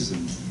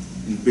schism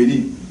in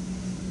Benin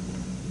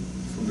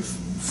from the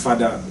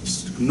father,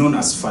 known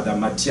as Father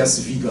Matthias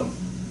Vigan,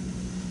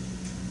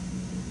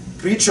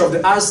 priest of the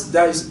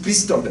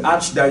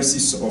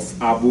Archdiocese of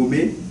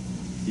Abomey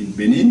in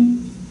Benin.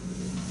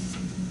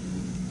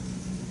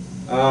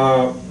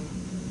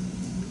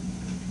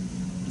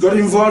 Got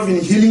involved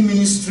in healing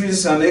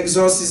ministries and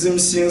exorcism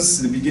since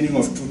the beginning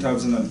of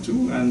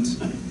 2002, and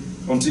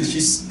until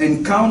his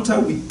encounter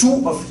with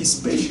two of his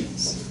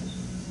patients,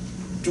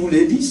 two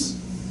ladies,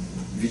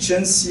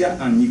 Vicencia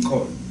and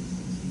Nicole.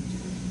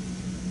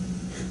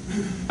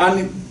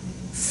 And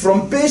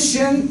from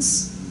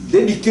patients,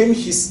 they became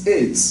his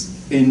aides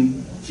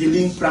in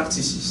healing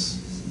practices.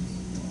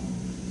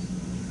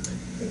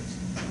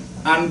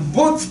 And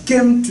both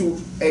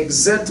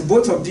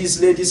of these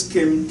ladies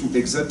came to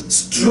exert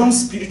strong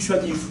spiritual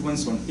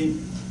influence on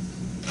him.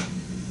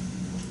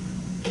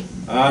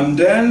 And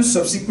then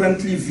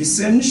subsequently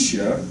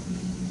Vicencia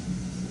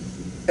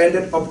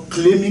ended up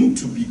claiming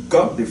to be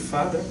God the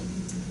Father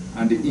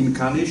and the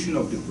incarnation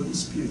of the Holy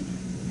Spirit.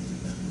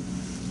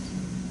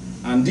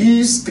 And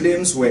these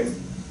claims were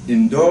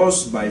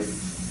endorsed by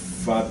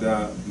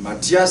Father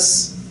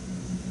Matthias,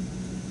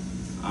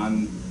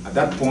 and at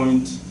that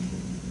point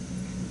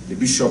the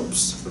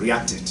bishops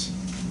reacted.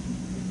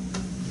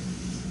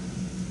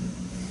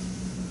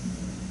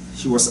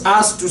 He was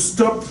asked to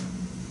stop,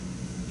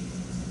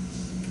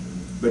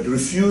 but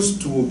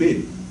refused to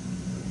obey.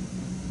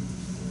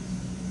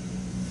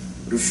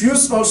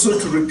 Refused also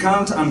to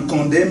recant and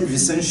condemn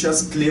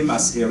Vicencia's claim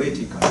as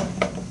heretical.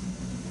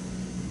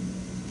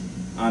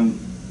 And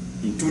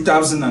in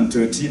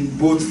 2013,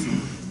 both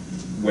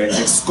were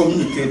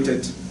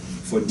excommunicated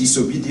for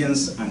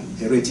disobedience and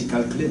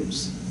heretical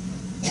claims.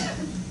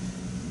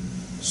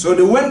 So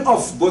they went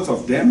off, both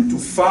of them, to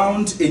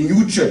found a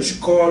new church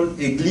called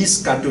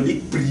Église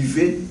catholique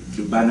privée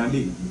de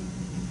Banamé.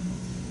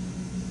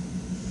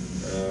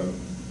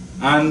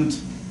 And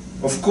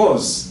of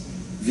course,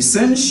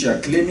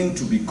 Vicencia, claiming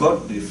to be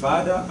God the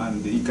Father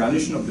and the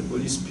incarnation of the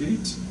Holy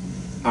Spirit,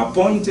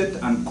 appointed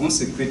and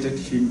consecrated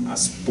him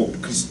as Pope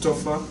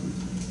Christopher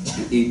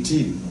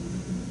XVIII.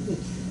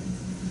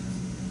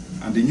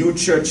 And the new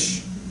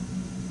church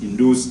in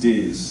those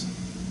days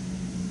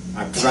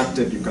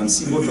attracted, you can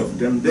see both of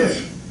them there,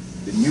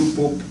 the new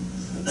Pope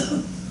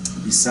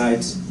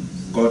besides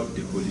God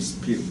the Holy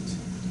Spirit.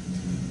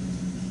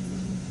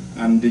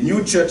 And the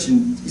new church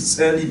in its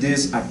early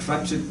days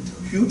attracted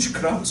huge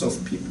crowds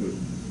of people,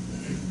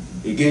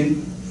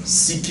 again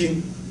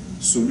seeking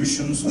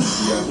solutions to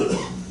their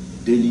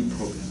daily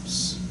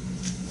problems.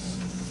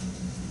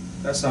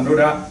 That's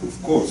another,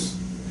 of course,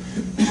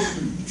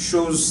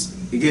 shows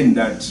again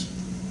that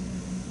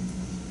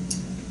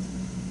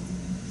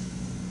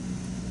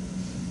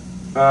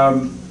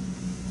at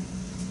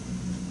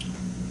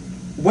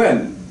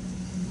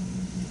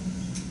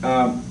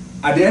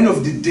the end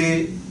of the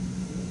day,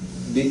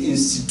 the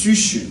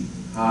institution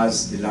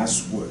has the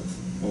last word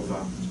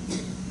over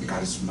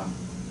charisma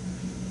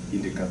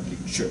in the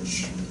Catholic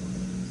Church,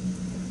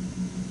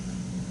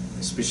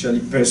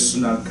 especially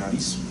personal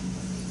charisma.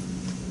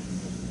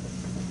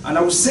 And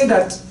I would say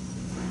that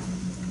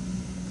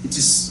it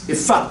is a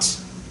fact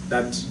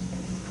that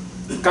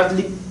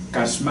Catholic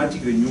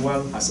Charismatic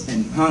Renewal has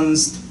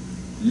enhanced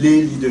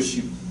lay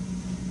leadership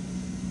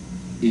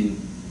in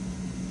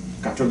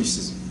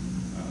Catholicism,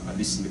 at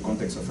least in the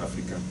context of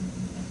Africa,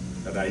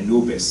 that I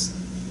know best.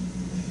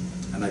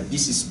 And that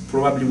this is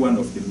probably one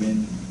of the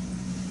main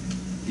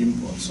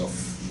imports of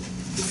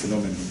the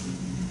phenomenon.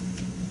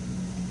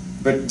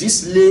 But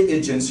this lay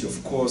agency,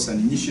 of course, and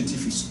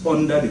initiative is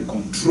under the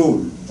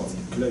control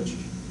of the clergy.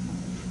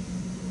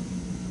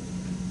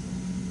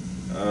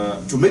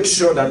 To make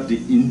sure that the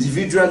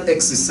individual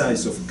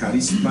exercise of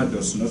charisma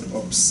does not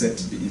upset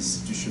the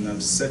institutional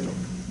setup.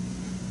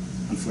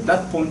 And from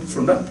that point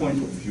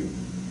of view,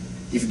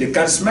 if the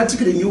charismatic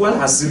renewal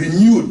has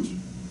renewed,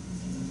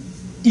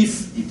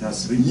 if it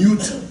has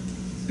renewed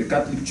the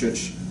Catholic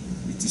Church,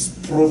 it is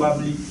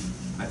probably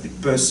at the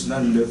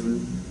personal level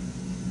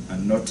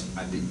and not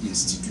at the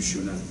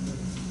institutional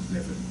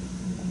level.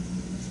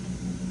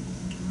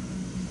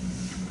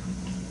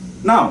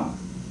 Now,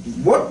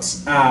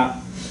 what are,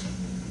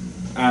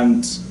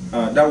 and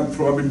that will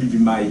probably be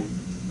my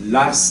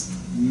last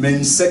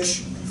main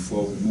section of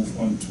before we move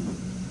on to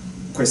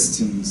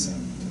questions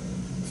and,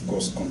 of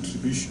course,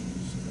 contributions.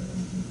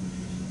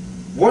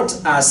 What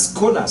are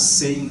scholars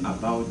saying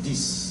about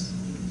this?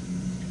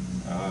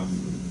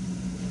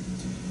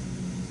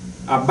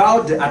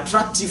 About the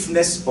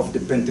attractiveness of the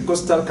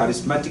Pentecostal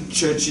charismatic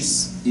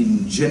churches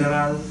in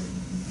general,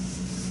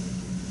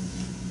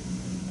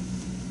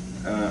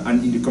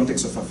 and in the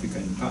context of Africa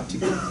in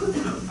particular,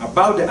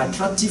 about the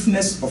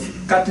attractiveness of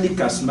Catholic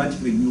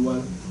Charismatic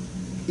Renewal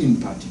in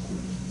particular.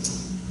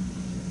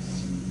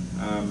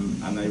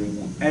 And I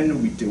will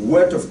end with a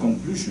word of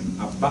conclusion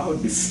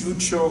about the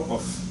future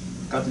of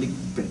Catholic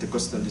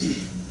Pentecostalism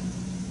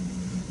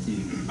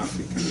in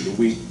Africa, the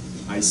way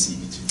I see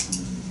it.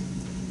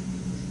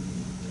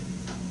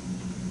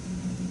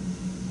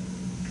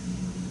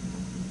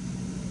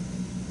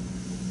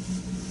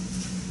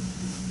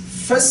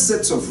 First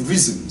sets of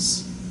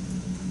reasons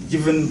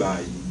given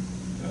by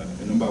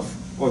a number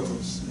of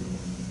authors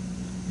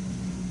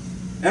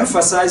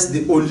emphasize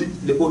the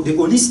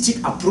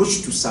holistic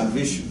approach to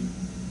salvation,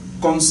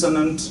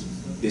 consonant,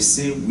 they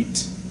say,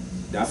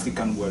 with the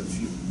African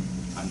worldview.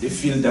 And they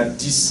feel that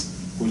this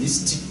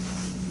holistic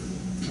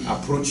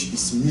approach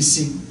is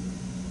missing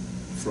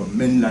from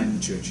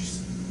mainline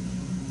churches.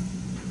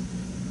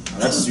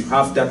 And that's, you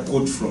have that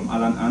quote from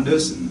Alan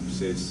Anderson, who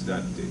says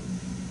that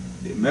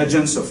the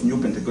emergence of new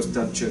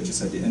Pentecostal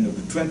churches at the end of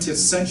the 20th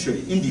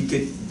century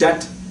indicate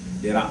that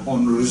there are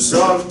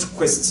unresolved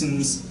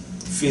questions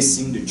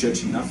facing the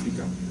church in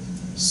Africa,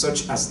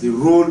 such as the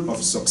role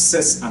of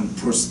success and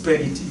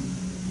prosperity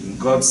in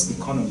God's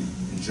economy,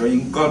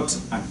 enjoying God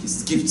and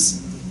his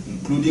gifts,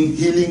 including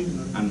healing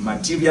and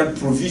material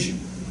provision,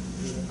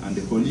 and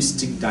the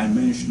holistic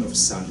dimension of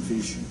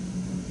salvation,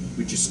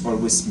 which is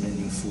always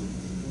meaningful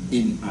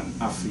in an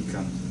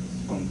African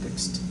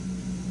context.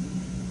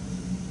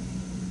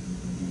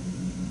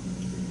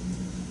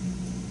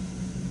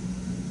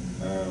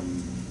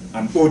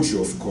 And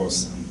Ojo, of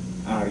course, and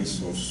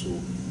Aris also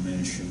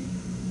mention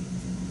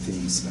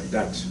things like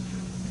that.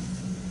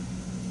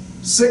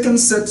 Second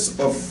set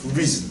of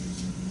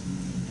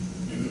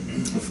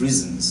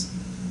reasons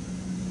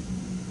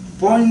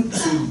point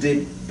to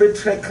the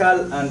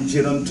patriarchal and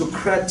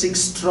gerontocratic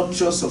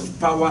structures of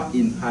power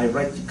in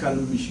hierarchical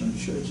mission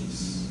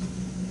churches,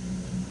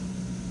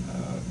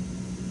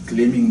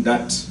 claiming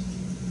that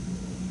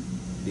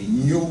the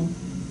new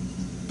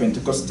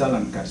Pentecostal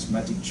and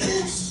charismatic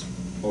churches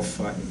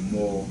offer a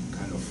more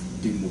kind of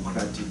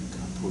democratic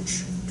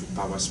approach to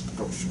power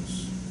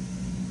structures.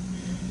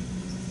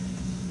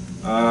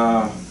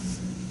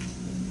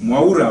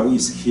 Mwaura, who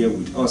is here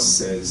with us,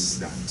 says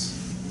that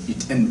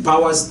it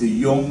empowers the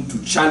young to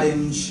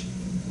challenge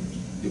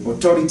the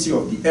authority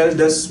of the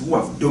elders who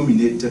have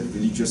dominated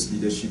religious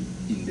leadership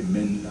in the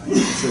mainline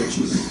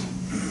churches.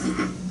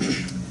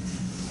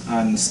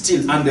 And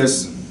still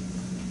Anderson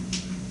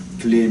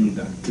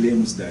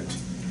claims that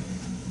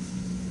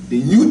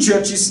the new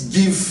churches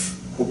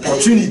give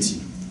opportunity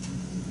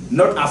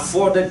not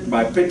afforded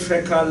by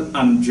patriarchal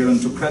and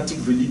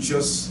gerontocratic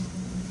religious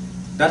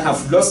that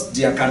have lost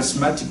their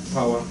charismatic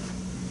power,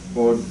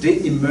 or they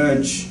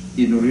emerge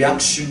in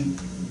reaction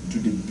to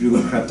the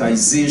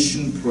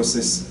bureaucratization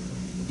process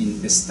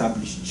in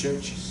established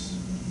churches.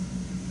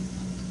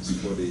 It's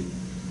for the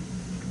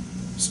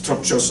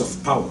structures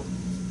of power,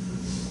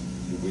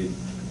 the way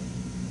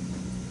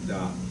they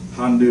are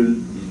handled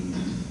in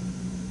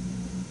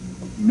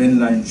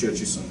mainline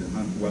churches on the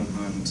one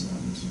hand,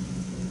 and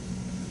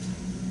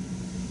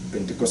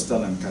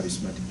Pentecostal and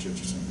charismatic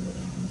churches on the other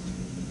hand.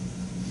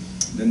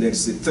 Then there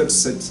is a third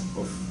set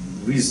of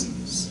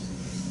reasons.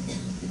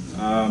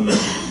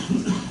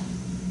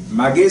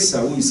 Magesa,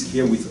 who is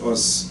here with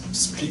us,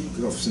 speaks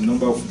of a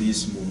number of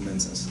these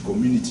movements as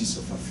communities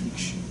of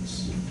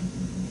afflictions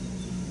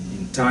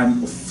in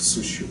time of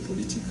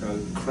socio-political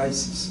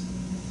crisis.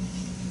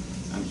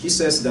 And he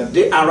says that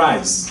they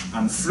arise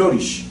and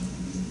flourish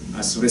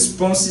as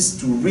responses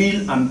to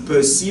real and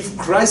perceived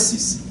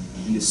crises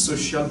in the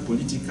social,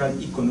 political,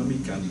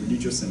 economic, and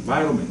religious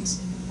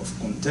environments of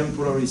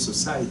contemporary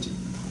society,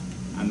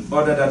 and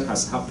order that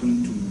has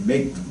happened to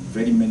make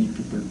very many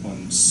people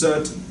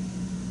uncertain,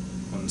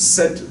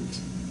 unsettled,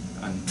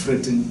 and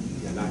threatened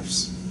in their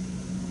lives.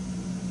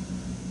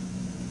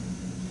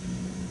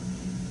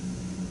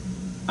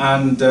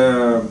 And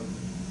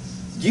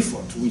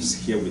Gifford, who is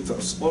here with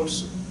us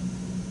also,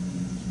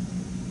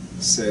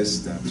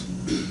 says that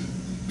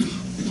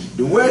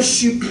the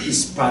worship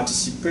is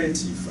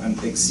participative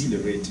and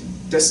exhilarating.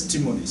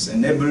 Testimonies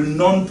enable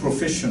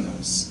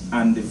non-professionals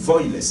and the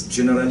voiceless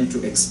generally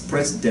to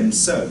express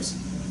themselves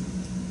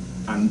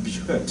and be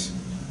heard.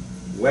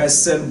 Where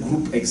cell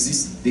group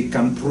exists, they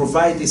can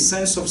provide a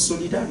sense of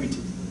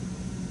solidarity.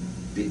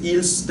 The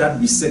ills that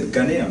beset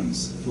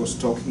Ghanaians, he was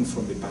talking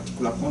from a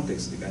particular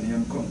context, the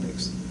Ghanaian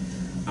context,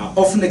 are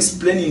often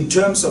explained in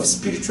terms of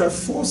spiritual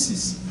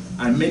forces,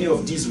 and many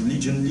of these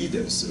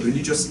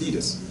religious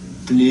leaders,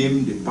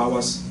 claim the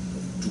powers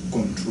to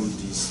control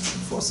these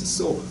forces.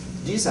 So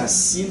these are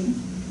seen,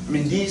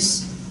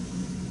 these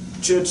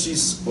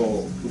churches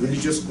or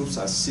religious groups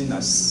are seen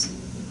as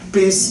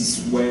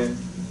spaces where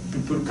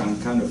people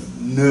can kind of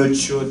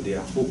nurture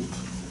their hope.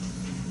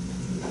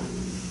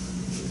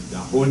 They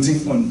are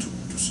holding on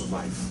to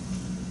survive.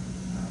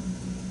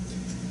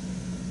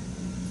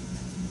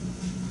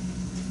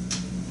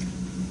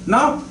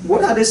 Now,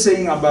 what are they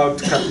saying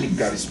about Catholic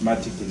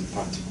Charismatic in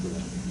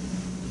particular?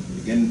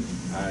 Again,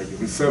 I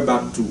refer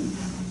back to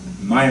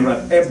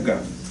Myra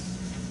Edgar,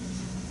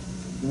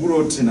 who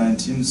wrote in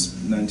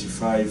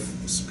 1995,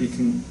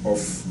 speaking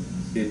of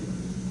a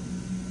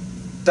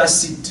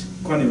tacit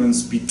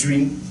connivance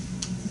between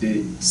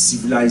the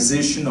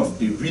civilization of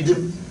the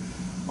rhythm,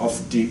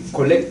 of the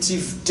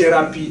collective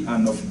therapy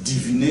and of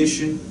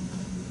divination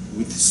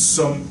with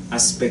some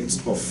aspects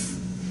of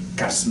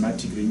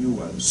charismatic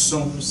renewal,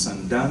 songs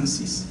and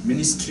dances,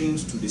 ministering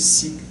to the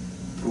sick,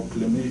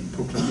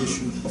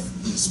 proclamation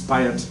of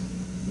inspired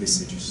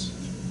messages.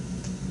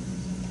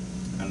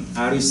 And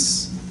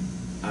Harris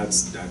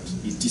adds that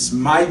it is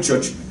my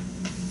judgment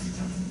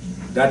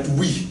that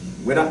we,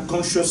 whether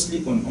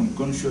consciously or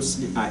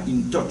unconsciously, are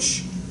in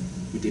touch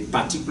with a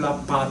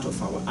particular part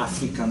of our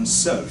African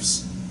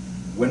selves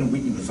when we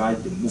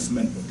invite the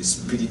movement of the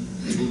Spirit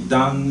through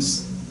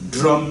dance,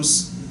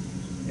 drums,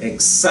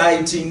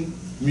 exciting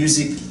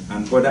music,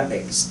 and other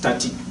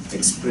ecstatic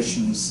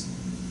expressions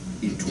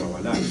into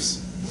our lives.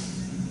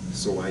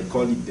 So I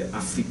call it the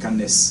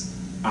Africanness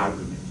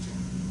argument.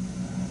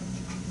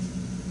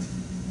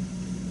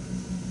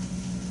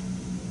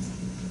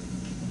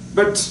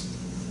 But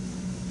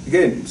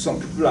again, some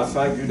people have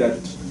argued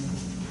that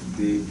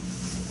the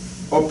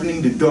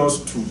opening the doors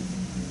to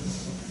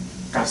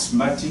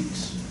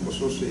charismatics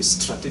was also a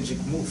strategic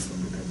move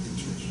from the Catholic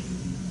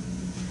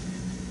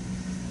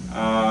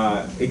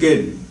Church.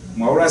 Again,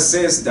 Maura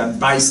says that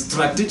by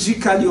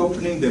strategically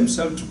opening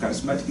themselves to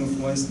charismatic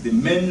influence, the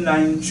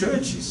mainline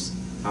churches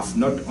have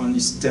not only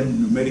stemmed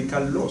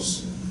numerical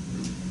loss,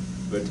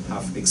 but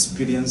have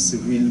experienced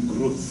real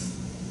growth.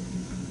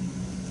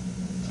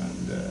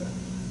 And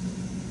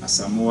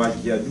Asamoah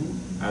Gyaду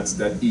adds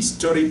that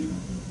historic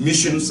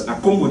missions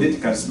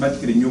accommodate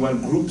charismatic renewal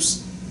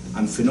groups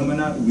and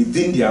phenomena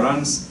within their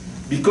ranks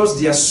because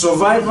their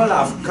survival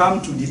have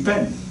come to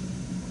depend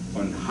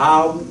on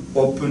how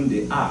open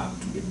they are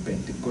to a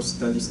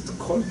Pentecostalist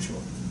culture.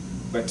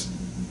 But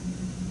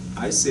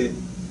I say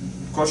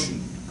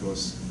caution,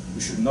 because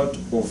we should not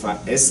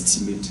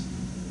overestimate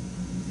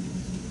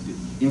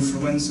the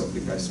influence of the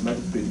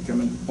charismatic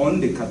predicament on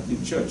the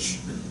Catholic Church,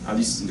 at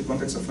least in the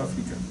context of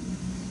Africa.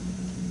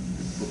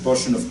 The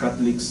proportion of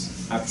Catholics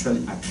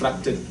actually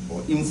attracted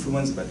or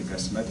influenced by the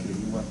charismatic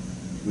renewal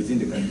within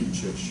the Catholic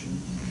Church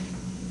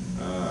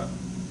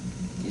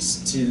is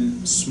still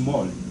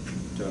small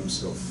in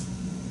terms of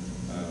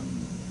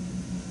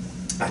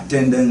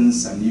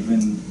attendance and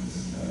even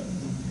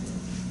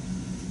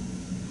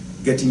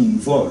getting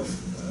involved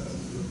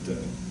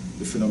with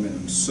the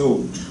phenomenon.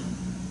 So,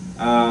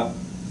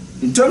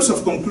 in terms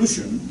of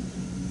conclusion,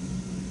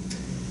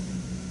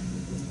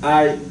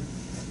 I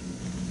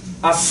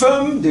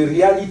affirm the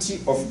reality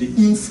of the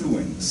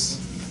influence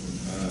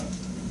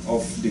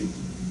of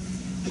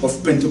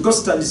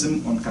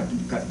Pentecostalism on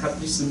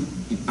Catholicism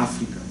in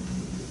Africa.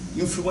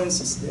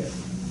 Influence is there.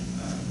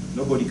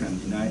 Nobody can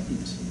deny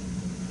it.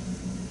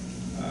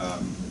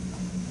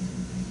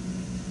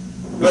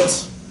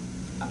 But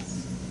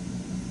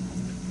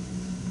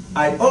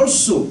I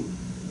also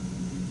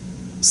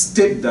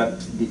state that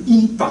the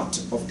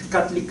impact of the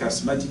Catholic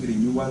charismatic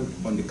renewal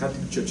on the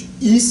Catholic Church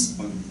is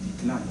on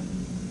decline.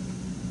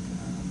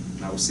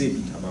 And I will say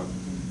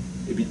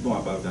a bit more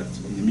about that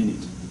in a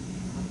minute.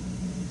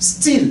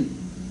 Still,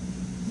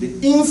 the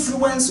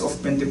influence of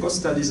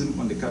Pentecostalism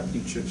on the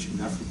Catholic Church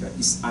in Africa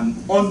is an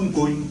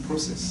ongoing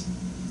process,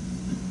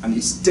 and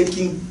it's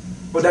taking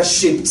other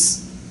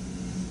shapes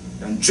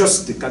than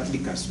just the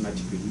Catholic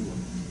charismatic renewal,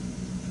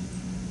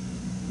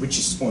 which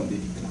is on the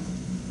decline,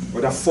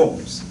 other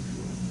forms.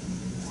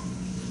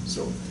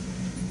 So,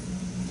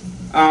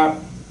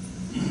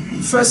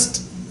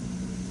 first,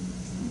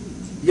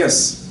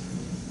 yes,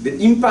 the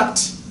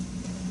impact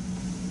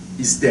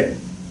is there.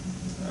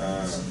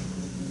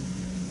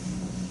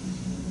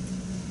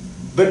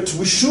 But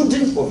we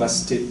shouldn't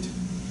overstate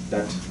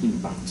that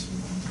impact.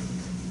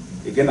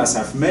 Again, as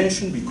I've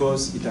mentioned,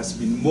 because it has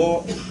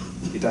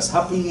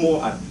happened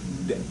more at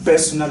the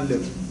personal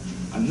level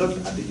and not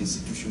at the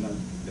institutional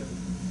level.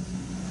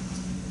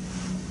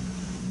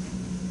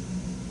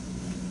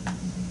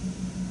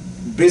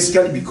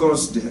 Basically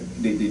because the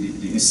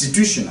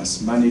institution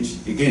has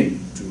managed, again,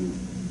 to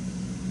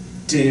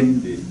tame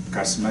the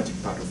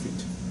charismatic part of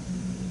it.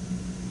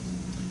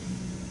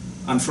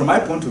 And from my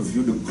point of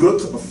view, the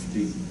growth of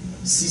the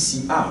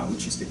CCR,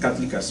 which is the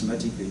Catholic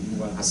Charismatic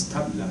Renewal, has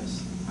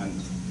stabilized.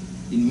 And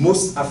in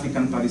most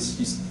African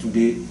parishes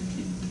today,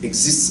 it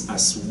exists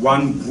as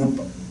one group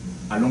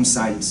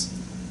alongside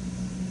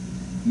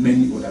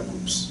many other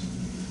groups.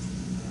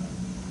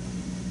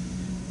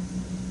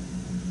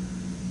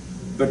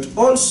 But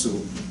also,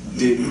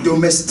 the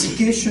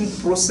domestication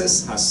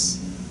process has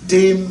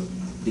tamed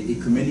the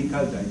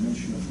ecumenical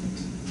dimension of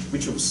it,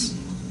 which was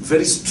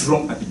very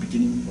strong at the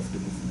beginning of the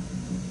movement.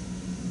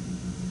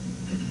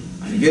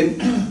 And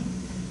again,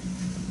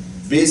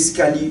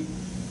 basically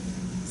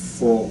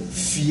for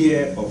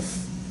fear of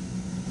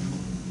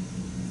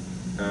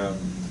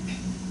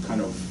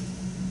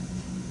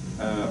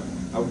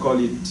I'll call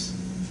it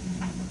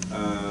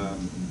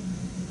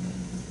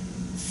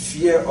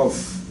fear of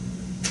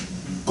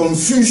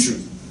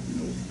confusion.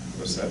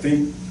 Because I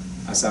think,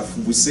 as I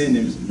was saying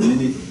in a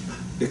minute,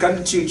 the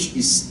Catholic Church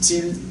is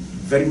still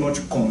very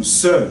much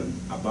concerned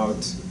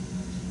about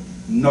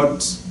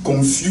not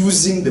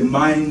confusing the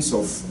minds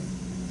of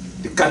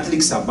the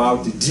Catholics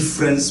about the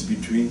difference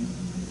between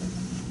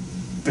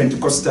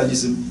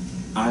Pentecostalism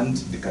and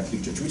the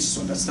Catholic Church, which is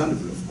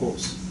understandable, of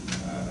course.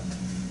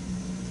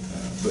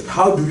 But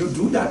how do you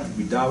do that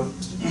without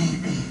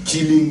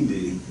killing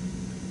the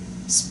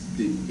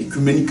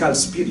ecumenical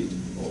spirit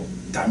or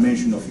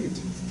dimension of it?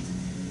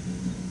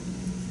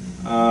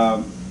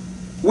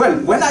 Well,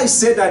 when I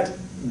say that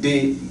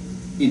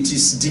it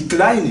is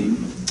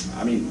declining,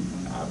 I mean,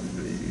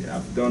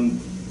 I've done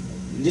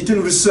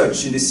little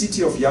research in the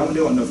city of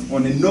Yaoundé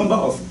on a number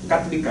of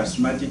Catholic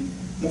charismatic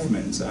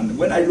movements, and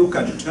when I look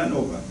at the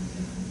turnover,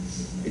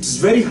 it is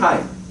very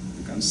high.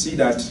 You can see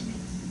that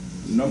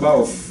the number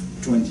of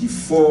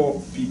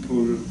 24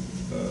 people,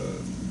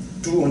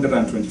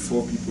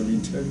 224 people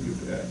interviewed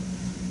there.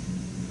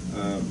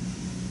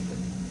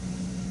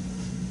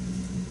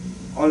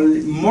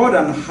 Only more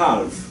than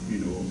half,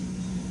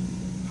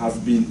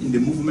 have been in the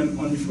movement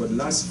only for the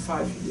last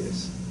 5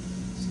 years.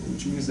 So,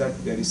 which means that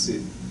there is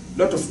a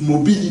lot of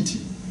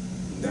mobility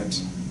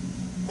that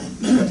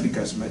in Catholic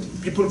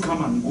charismatic. People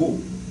come and go,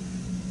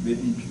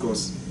 maybe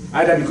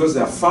either because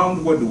they have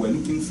found what they were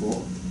looking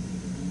for,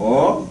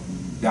 or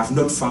they have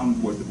not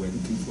found what they were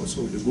looking for,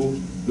 so they go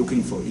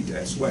looking for it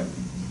elsewhere.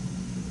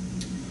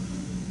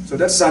 So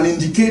that's an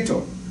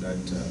indicator that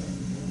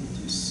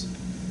it is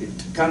a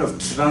kind of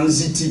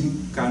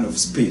transiting kind of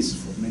space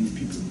for many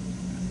people.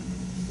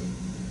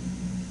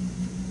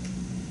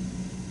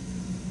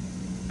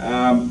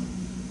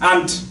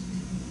 And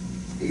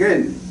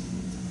again,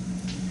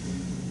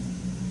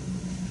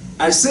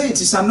 I say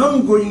it is an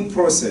ongoing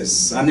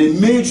process and a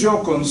major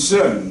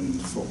concern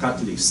for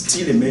Catholics,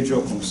 still a major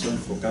concern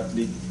for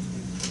Catholics.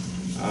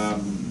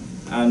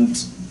 And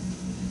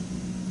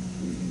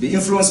the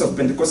influence of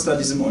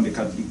Pentecostalism on the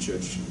Catholic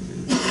Church.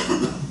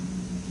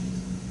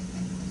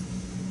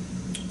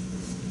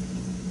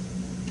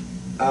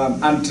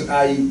 And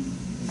I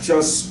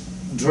just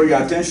draw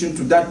your attention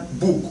to that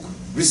book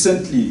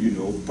recently,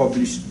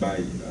 published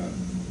by,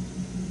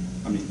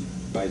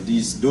 by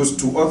those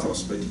two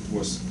authors, but it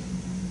was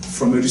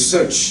from a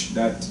research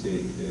that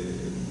the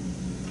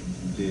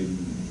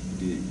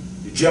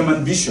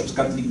German bishops,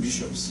 Catholic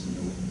bishops,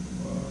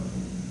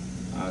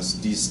 as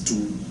these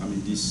two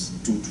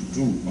to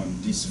do on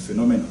this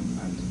phenomenon,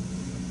 and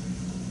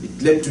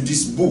it led to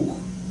this book,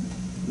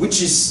 which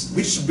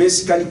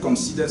basically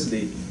considers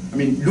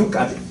look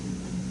at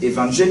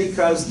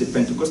evangelicals, the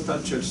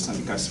Pentecostal churches, and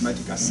the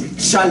charismatic as a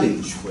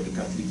challenge for the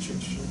Catholic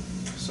Church,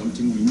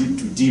 something we need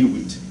to deal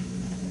with,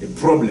 a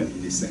problem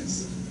in a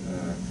sense.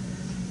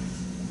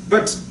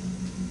 But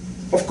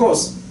of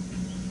course,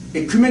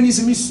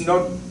 ecumenism is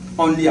not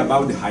only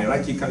about the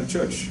hierarchical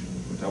church.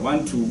 What I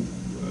want to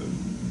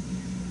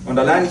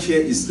underline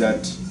here is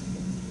that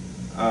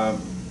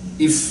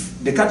if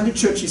the Catholic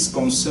Church is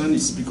concerned,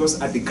 it's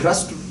because at the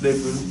grassroots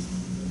level,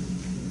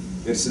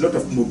 there's a lot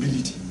of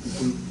mobility.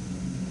 People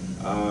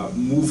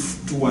move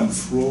to and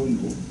fro,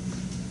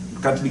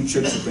 Catholic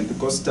Church to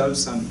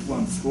Pentecostals and to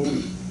and fro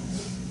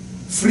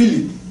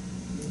freely.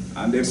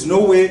 And there's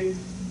no way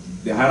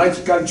the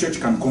hierarchical church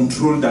can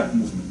control that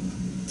movement.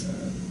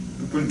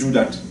 People do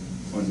that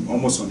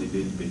almost on a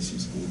daily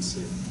basis, I would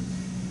say.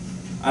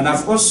 And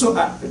I've also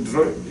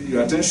drawn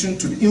your attention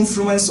to the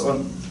influence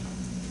of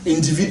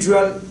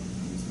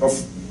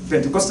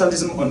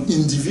Pentecostalism on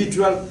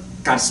individual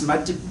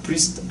charismatic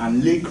priests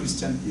and lay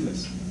Christian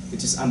healers.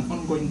 It is an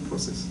ongoing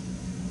process.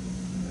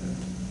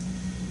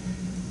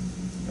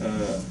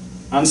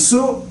 And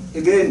so,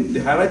 again,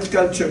 the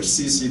hierarchical church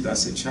sees it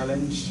as a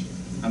challenge,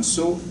 and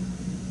so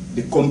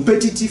the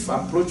competitive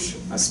approach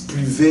has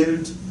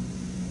prevailed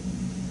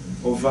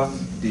over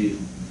the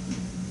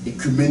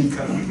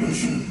ecumenical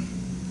approach in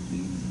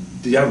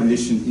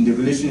the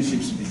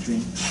relationships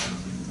between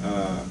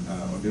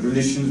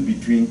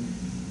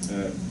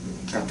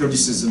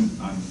Catholicism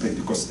and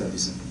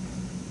Pentecostalism.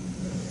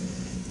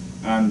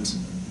 And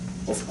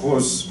of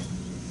course,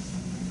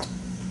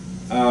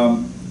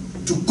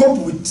 to cope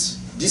with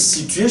this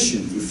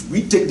situation, if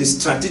we take the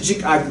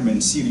strategic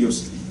argument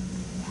seriously,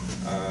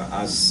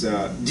 as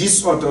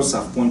these authors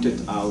have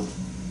pointed out,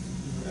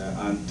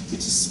 and it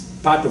is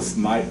part of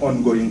my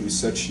ongoing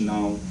research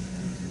now,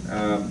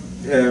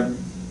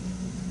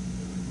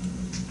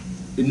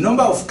 a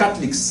number of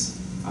Catholics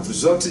have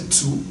resorted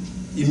to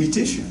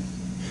imitation.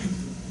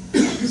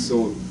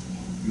 So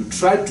you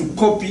try to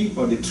copy,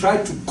 or they try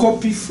to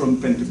copy from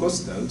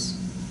Pentecostals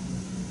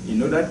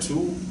in order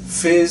to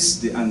face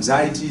the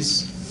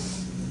anxieties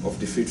of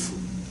the faithful.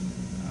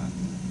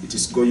 It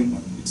is going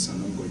on, it's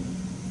an ongoing.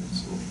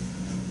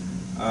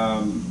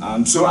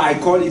 So I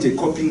call it a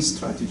coping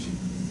strategy.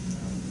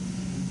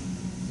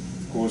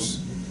 Of course,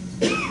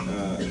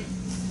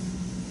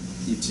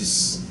 it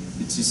is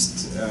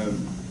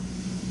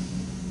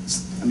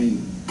I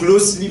mean,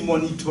 closely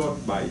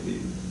monitored by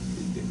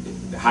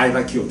the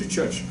hierarchy of the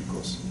church,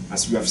 because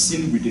as we have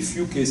seen with a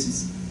few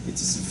cases, it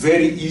is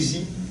very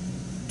easy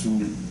to,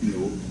 you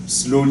know,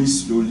 slowly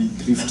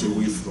drift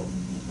away from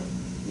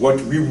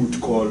what we would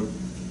call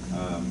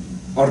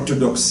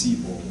orthodoxy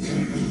or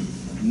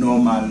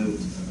normal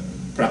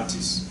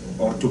practice,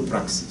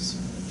 orthopraxis.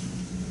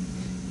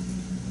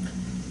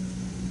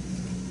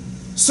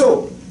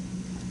 So,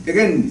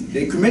 again,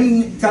 the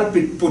ecumenical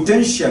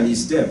potential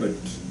is there, but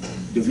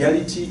the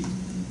reality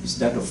is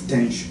that of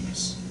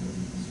tensions,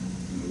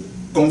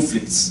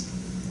 conflicts.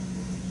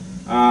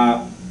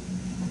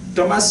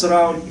 Thomas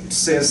Rao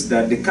says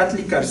that the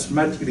Catholic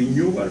Charismatic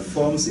Renewal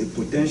forms a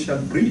potential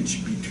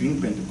bridge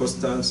between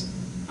Pentecostals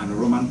and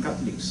Roman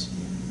Catholics.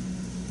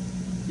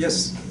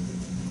 Yes.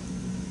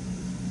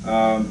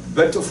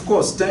 But of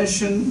course,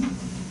 tension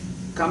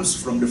comes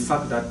from the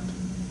fact that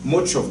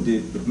much of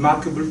the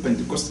remarkable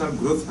Pentecostal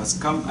growth has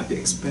come at the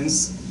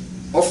expense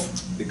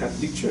of the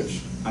Catholic Church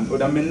and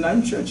other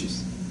mainline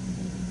churches.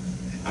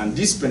 And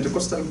this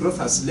Pentecostal growth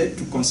has led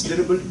to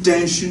considerable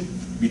tension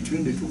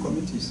between the two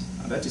communities.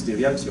 And that is the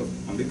reality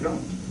on the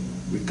ground.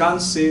 We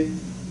can't say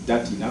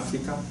that in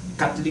Africa,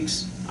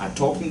 Catholics are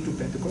talking to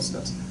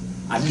Pentecostals,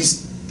 at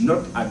least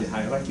not at the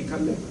hierarchical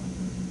level.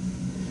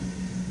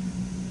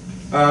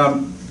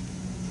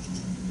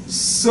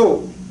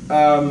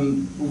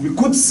 We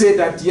could say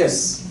that,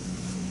 yes,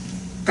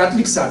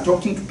 Catholics are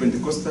talking to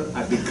Pentecostals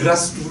at the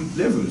grassroots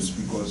levels,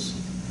 because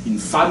in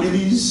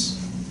families,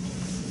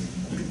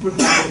 people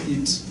have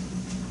it,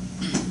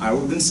 I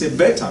wouldn't say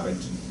better, but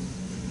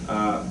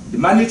they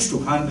manage to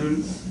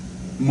handle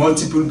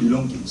multiple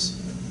belongings.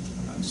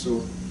 And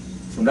so,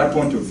 from that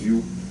point of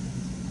view,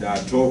 they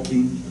are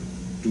talking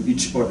to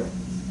each other.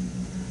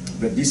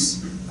 But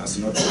this has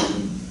not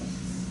happened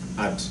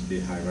at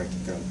the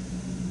hierarchical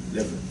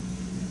level.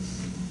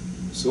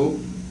 So,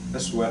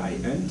 that's where I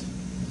end.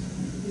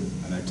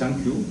 And I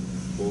thank you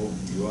for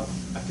your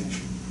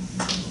attention.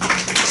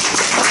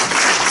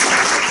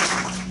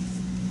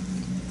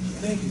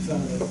 Thank you,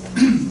 Father.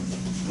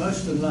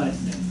 Most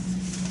enlightening.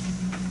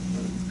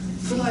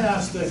 Could I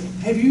ask that,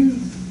 have you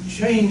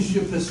changed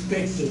your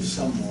perspective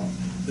somewhat?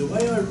 The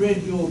way I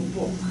read your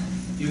book,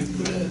 you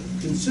put a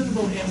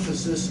considerable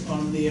emphasis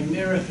on the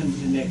American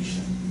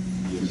connection.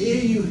 Yes.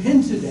 Here you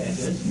hinted at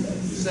it,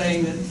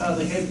 saying that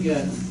Father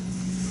Hepker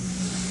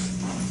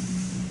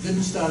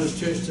didn't start his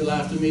church till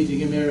after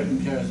meeting American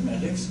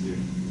charismatics. Yeah.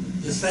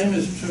 The same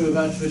is true of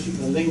Archbishop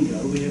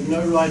Malingo. We have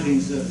no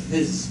writings of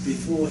his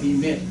before he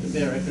met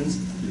Americans.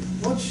 Yeah.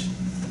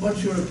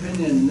 What's your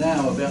opinion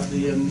now about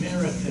the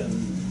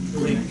American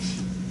link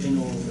in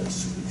all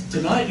this?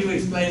 Tonight you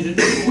explained it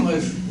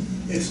almost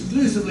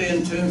exclusively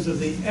in terms of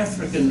the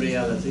African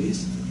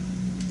realities.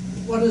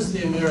 What is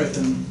the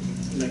American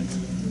link?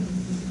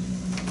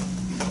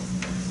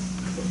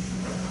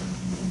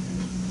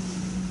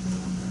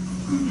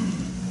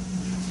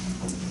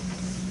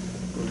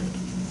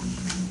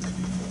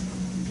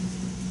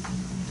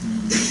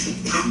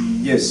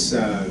 Yes,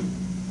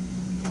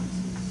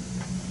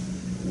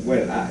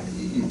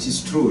 it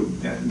is true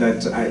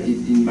that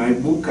in my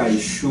book I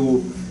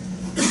show,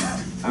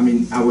 I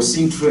mean, I was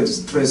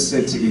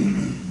interested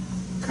in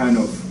kind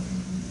of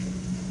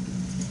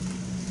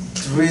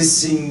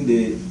tracing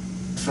the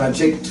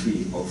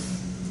trajectory of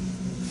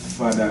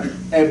Father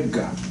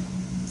Hepker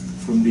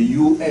from the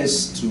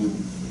US to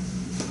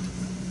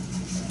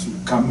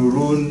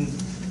Cameroon,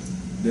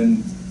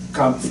 then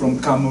from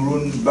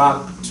Cameroon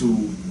back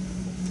to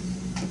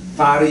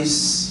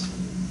Paris,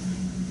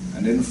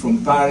 and then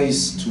from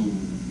Paris to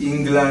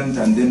England,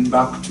 and then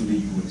back to the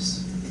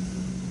US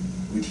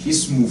with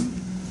his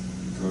movement.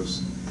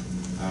 Because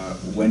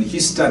when he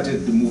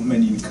started the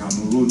movement in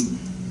Cameroon,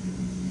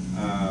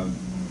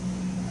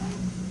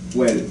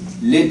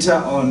 later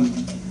on,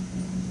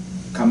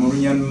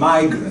 Cameroonian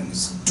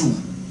migrants to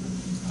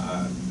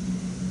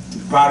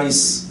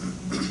Paris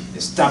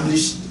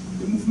established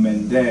the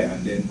movement there,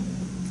 and then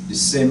the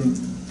same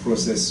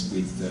process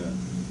with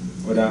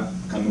other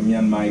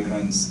Cameroonian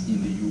migrants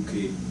in the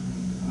UK,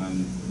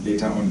 and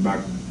later on back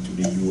to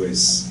the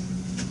US.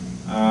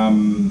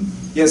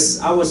 Yes,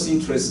 I was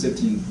interested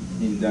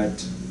in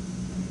that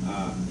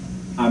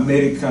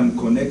American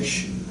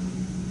connection.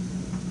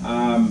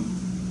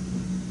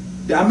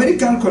 The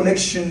American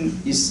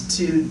connection is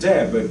still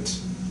there, but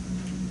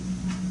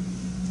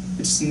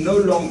it's no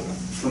longer,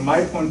 from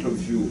my point of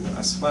view,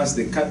 as far as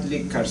the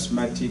Catholic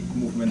charismatic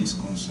movement is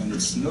concerned,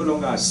 it's no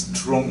longer as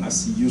strong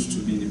as it used to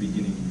be in the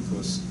beginning,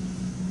 because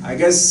I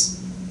guess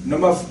a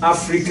number of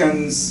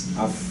Africans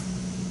have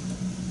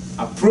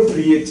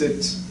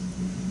appropriated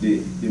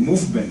the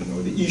movement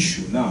or the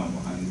issue now,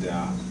 and they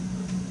are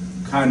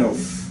kind of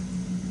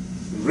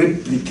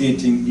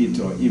replicating it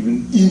or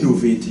even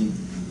innovating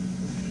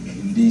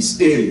in this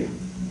area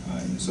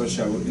in such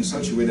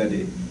a way that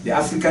the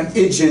African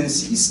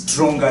agency is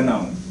stronger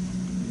now.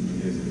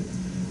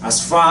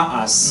 as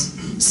far as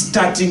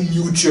starting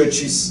new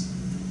churches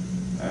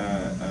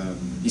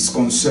is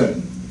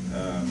concerned.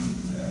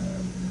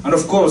 And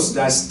of course,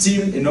 there are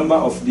still a number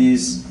of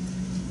these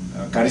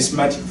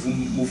charismatic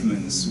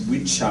movements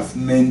which have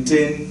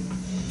maintained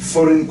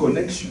foreign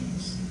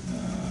connections.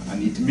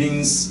 And it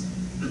means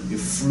a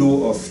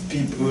flow of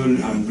people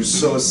and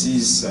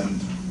resources, and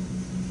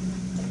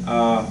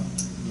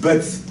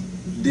but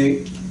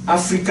the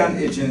African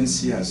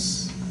agency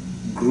has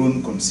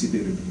grown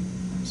considerably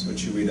in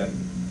such a way that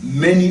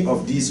many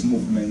of these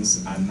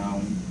movements are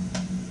now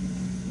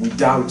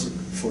without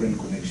foreign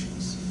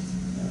connections.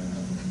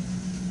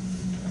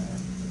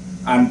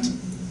 And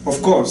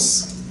of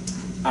course,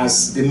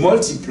 as they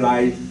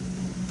multiply,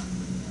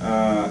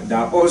 there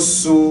are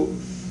also,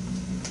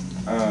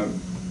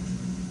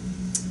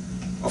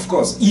 of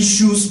course,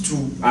 issues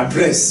to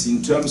address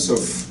in terms of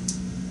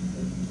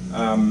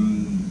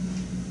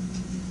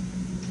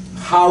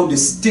how the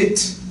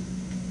state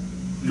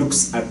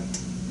looks at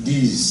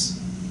these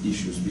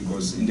issues,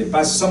 because in the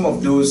past some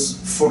of those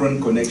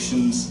foreign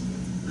connections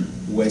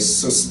were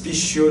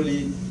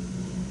suspiciously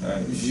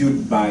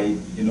viewed by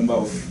a number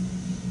of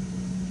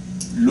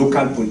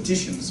local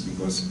politicians,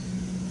 because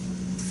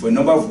for a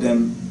number of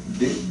them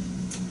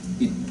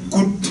it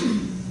could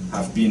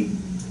have been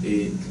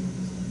a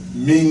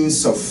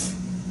means of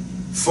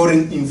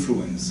foreign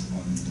influence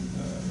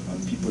on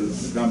people on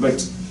the ground.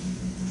 But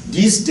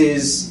these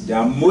days they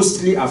are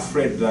mostly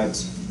afraid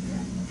that,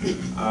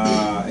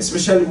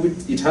 especially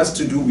it has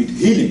to do with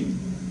healing,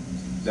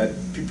 that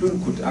people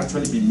could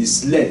actually be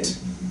misled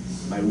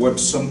by what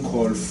some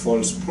call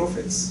false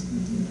prophets,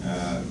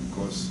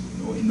 because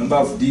a number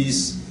of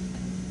these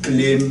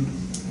claim,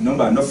 not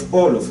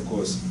all of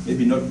course,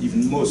 maybe not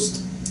even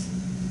most,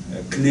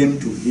 claim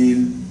to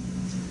heal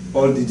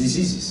all the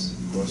diseases,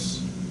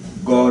 because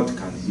God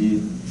can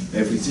heal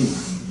everything.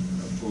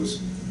 Of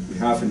course, we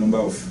have a number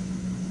of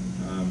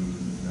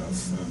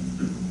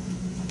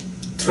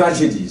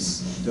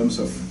tragedies in terms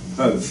of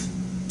health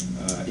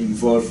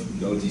involved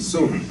in all this.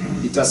 So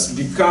it has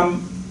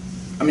become,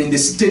 I mean, the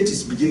state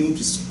is beginning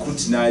to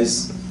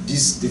scrutinize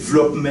this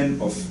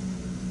development of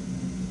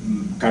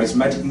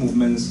charismatic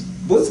movements,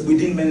 both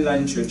within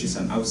mainline churches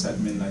and outside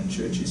mainline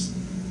churches,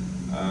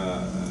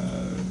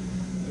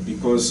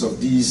 because of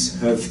these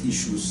health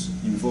issues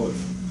involved.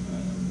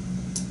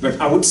 But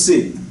I would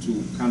say,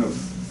 to kind of,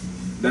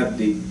 that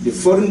the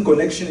foreign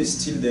connection is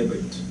still there, but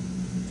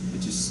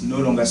it is no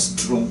longer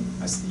strong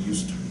as it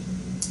used to be.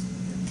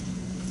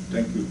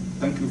 Thank you.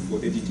 Thank you for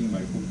editing my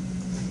book.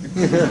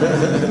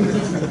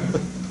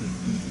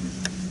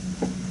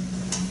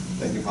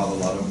 Thank you, Father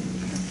Lado.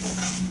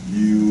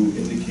 You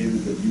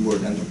indicated that you were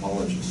an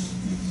anthropologist,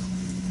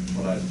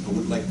 but I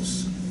would like to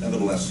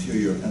nevertheless hear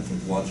your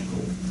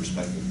anthropological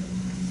perspective,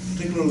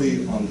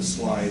 particularly on the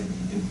slide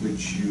in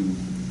which you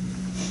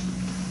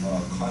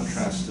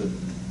contrasted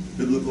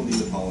biblical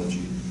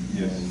nematology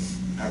and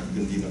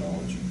African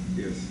demonology,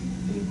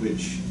 in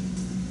which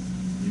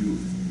you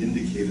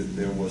indicated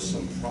there was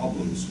some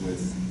problems with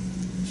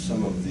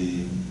some of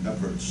the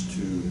efforts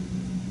to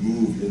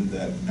move in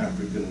that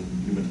African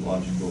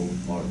nematological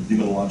or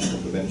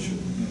demonological dimension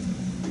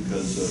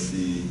because of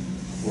the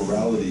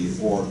plurality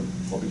or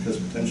because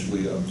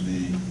potentially of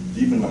the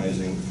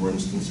demonizing, for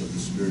instance, of the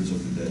spirits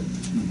of the dead.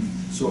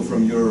 So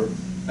from your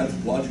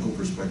anthropological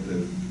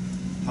perspective,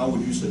 how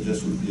would you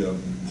suggest would be a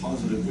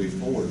positive way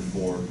forward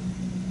for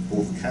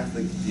both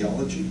Catholic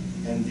theology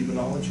and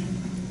demonology,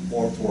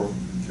 or for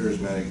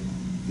charismatic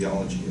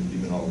theology and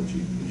demonology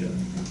in general?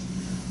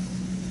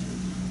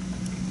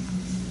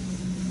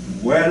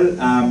 Well,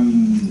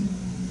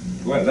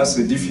 that's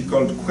a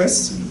difficult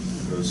question,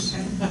 because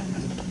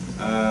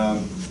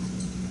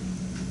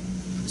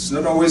it's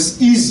not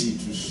always easy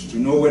to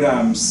know whether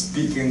I'm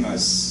speaking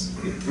as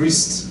a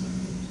priest,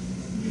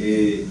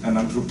 an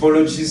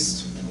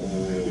anthropologist,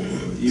 or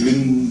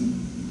even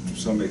to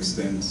some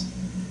extent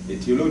a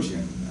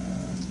theologian.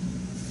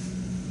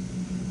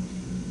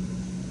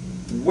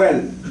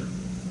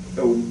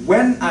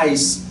 When I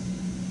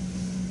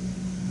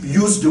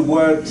use the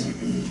word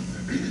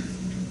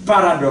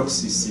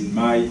paradoxes in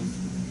my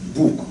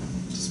book,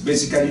 it's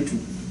basically to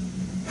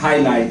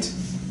highlight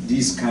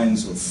these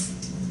kinds of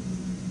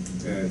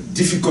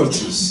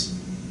difficulties,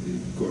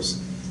 because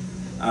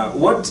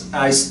what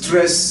I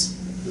stress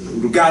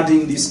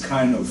regarding this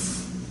kind of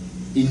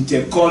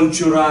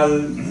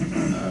intercultural,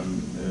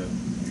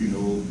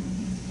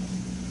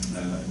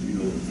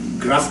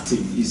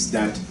 grafting is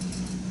that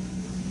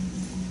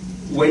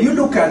when you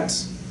look at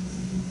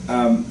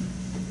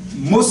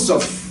most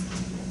of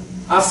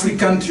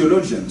African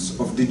theologians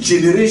of the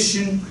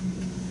generation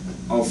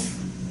of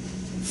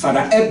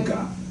Father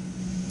Edgar,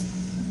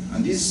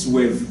 and these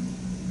were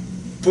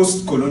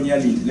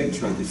post-colonial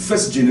intellectuals, the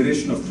first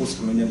generation of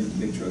post-colonial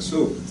intellectuals,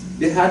 so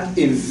they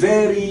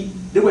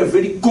were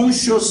very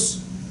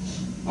conscious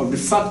of the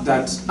fact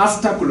that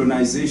after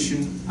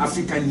colonization,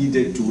 Africa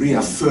needed to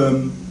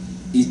reaffirm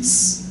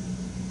its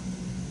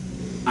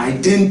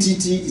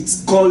identity,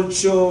 its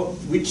culture,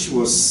 which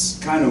was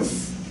kind of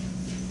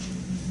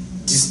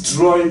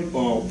destroyed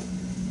or,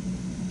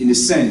 in a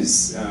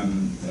sense,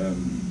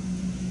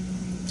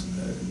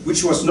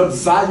 which was not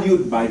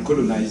valued by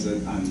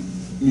colonizers and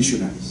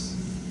missionaries.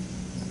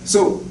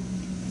 So,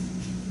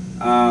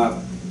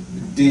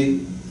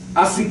 the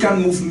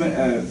African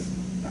movement,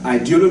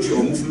 ideology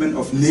or movement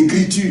of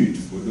negritude,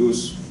 for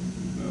those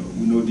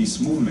who know this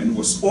movement,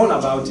 was all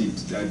about it,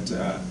 that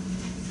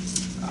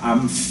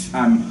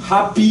I'm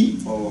happy,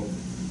 or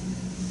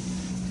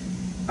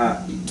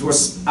it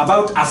was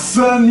about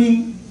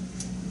affirming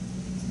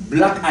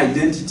black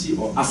identity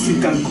or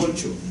African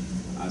culture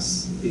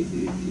as a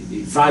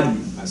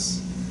value,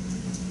 as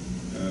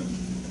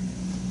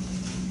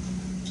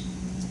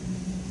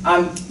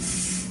and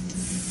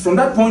from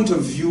that point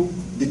of view,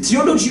 the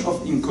theology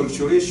of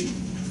inculturation,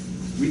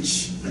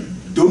 which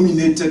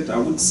dominated, I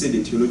would say,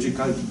 the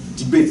theological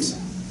debate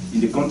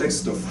in the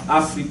context of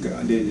Africa,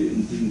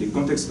 in the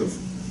context of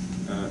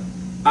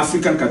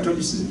African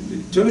Catholicism, the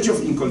theology of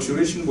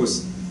inculturation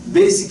was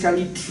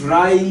basically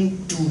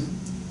trying to,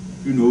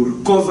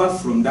 recover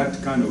from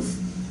that kind of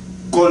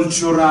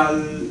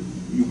cultural,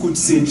 you could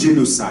say,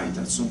 genocide,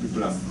 as some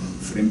people have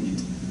framed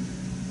it.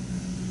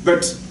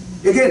 But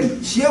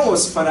again, here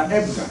was Father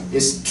Ebga, a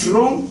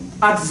strong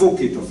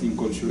advocate of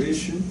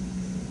inculturation,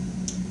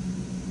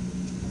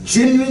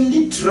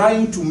 genuinely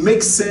trying to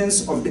make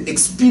sense of the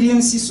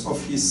experiences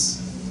of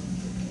his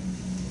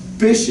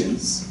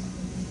patients,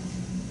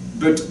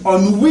 but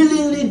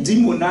unwillingly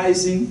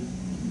demonizing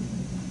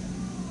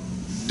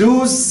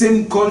those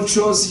same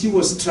cultures he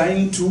was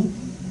trying to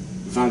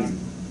value.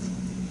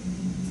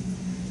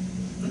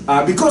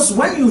 Because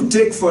when you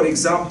take, for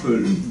example,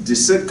 the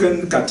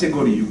second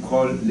category you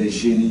call les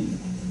génies,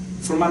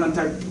 from an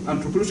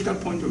anthropological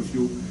point of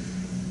view,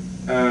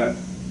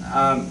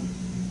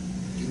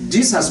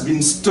 this has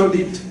been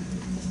studied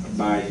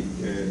by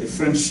a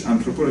French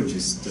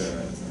anthropologist,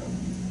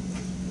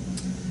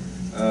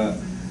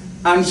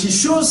 and he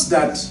shows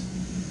that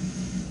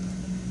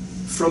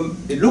from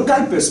a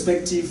local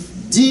perspective,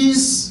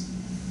 these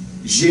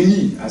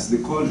génies, as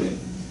they call them,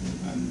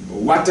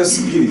 or water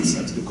spirits,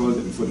 as they call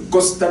them, for the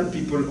coastal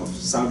people of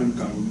southern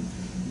Cameroon,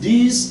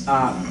 these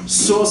are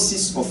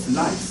sources of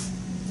life.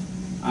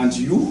 And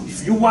you,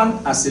 if you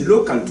want, as a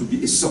local, to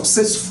be a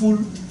successful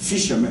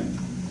fisherman,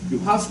 you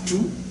have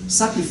to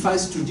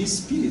sacrifice to these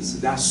spirits.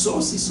 They are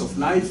sources of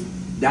life.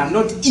 They are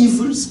not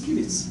evil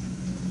spirits.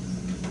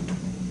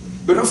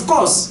 But of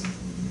course,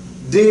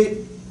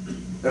 the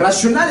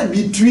rationale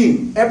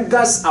between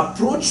Ebga's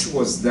approach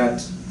was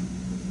that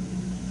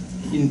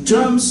in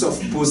terms of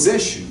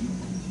possession,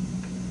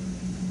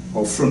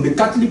 or from the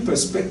Catholic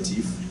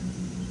perspective,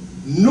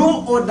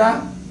 no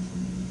other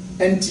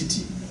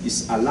entity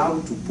is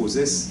allowed to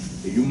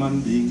possess a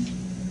human being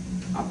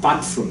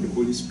apart from the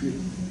Holy Spirit.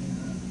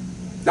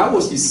 That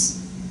was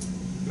his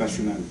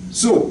rationale.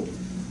 So,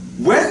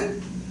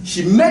 when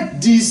he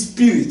met these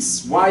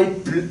spirits while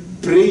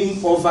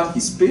praying over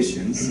his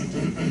patients,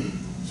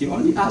 he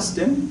only asked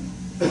them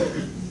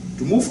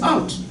to move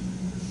out,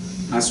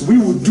 as we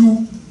would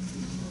do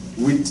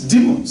with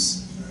demons.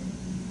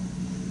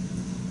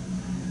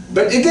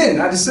 But again,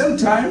 at the same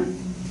time,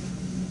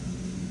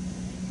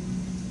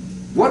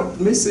 what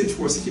message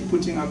was he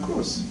putting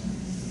across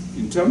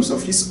in terms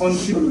of his own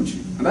theology?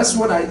 And that's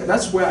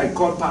where I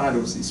call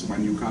paradoxes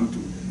when you come to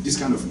this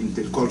kind of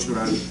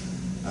intercultural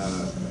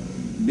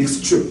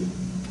mixture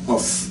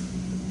of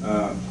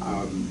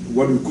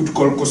what we could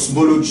call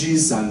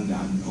cosmologies and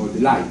or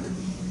the like.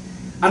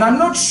 And I'm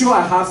not sure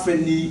I have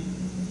any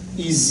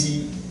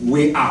easy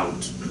way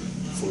out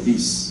for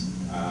this.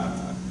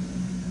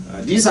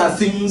 These are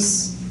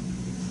things,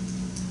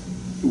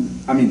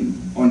 I mean,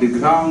 on the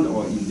ground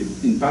or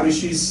in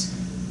parishes,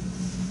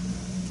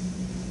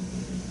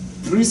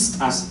 priests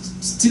are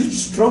still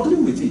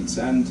struggling with it.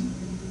 And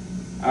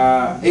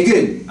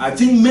again, I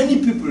think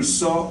many people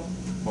saw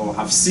or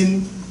have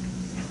seen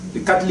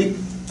the Catholic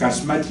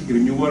Charismatic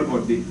Renewal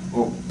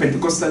or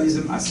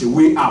Pentecostalism as a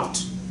way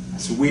out,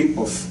 as a way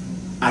of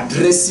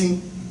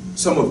addressing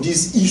some of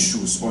these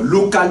issues or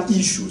local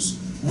issues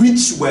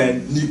which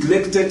were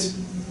neglected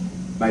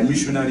by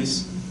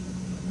missionaries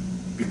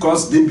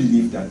because they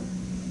believed that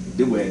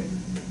they were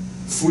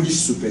foolish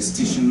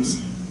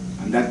superstitions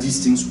and that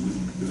these things would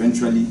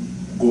eventually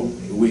go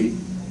away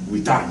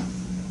with time.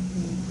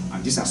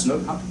 And this has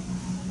not happened.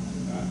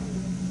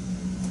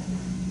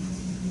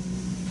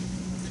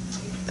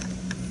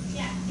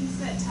 Yeah, thanks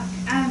for that talk.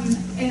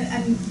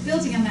 And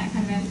building on that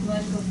kind of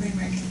anthropological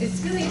framework,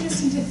 it's really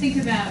interesting to think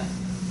about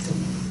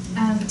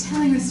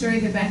telling the story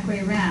the back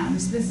way around.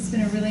 So this has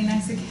been a really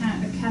nice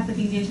account of Catholic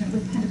engagement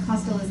with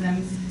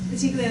Pentecostalism,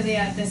 particularly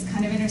at this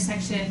kind of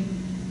intersection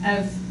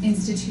of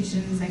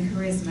institutions and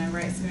charisma,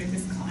 right? So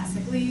this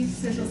classically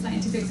social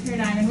scientific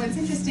paradigm. And what's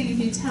interesting, if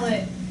you tell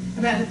it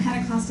about the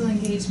Pentecostal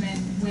engagement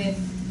with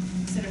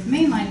sort of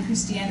mainline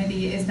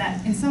Christianity, is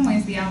that in some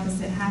ways the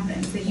opposite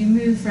happens, that you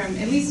move from,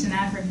 at least in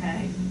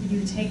Africa,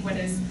 you take what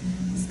is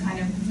this kind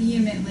of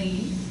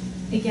vehemently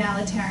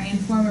egalitarian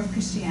form of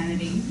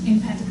Christianity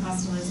in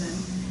Pentecostalism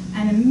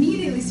and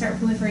immediately start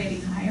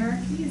proliferating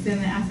hierarchies in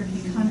the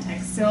African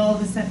context. So all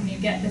of a sudden you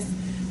get this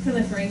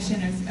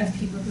proliferation of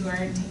people who are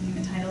taking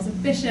the titles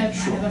of bishop.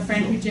 Sure, I have a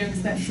friend sure, who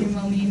jokes that sure. soon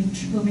will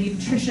mean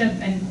triship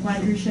and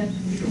quadruship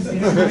because they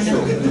don't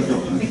know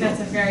enough. I think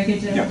that's a very good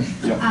joke.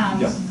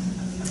 Yeah.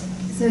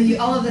 So you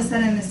all of a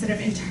sudden this sort of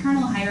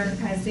internal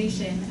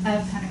hierarchization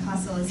of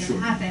Pentecostalism Sure.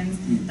 happens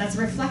that's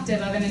reflective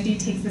of and indeed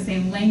takes the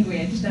same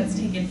language that's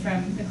taken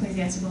from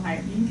ecclesiastical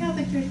hierarchy in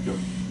Catholic Church. Yep.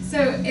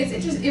 So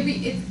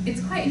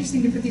it's quite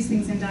interesting to put these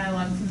things in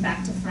dialogue from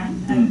back to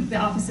front, the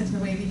opposite to the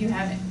way that you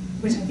have it,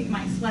 which I think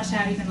might flesh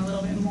out even a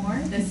little bit more,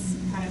 this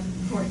kind of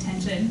core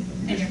tension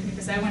in your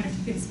paper. So I wonder if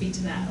you could speak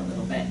to that a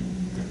little bit.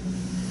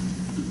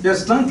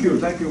 Yes, thank you.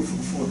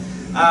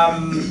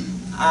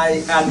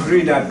 I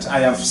agree that I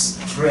have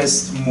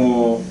stressed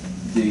more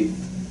the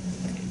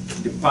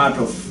part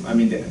of,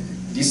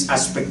 this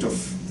aspect of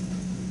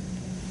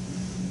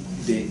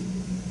the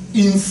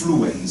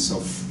influence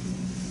of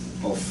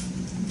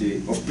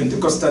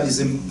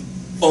Pentecostalism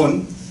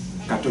on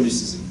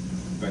Catholicism,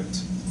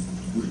 but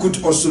we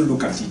could also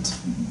look at it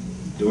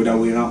the other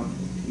way around,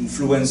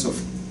 influence of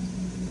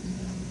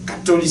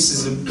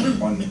Catholicism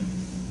on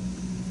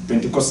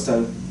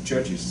Pentecostal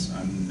churches,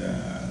 and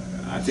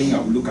I think I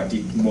will look at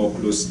it more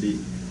closely,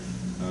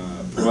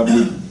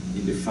 probably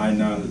in the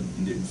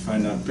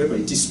final paper.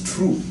 It is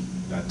true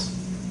that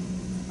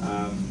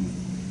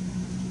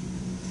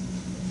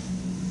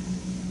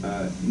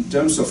in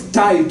terms of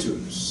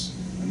titles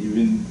and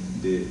even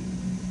the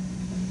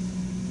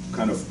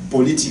kind of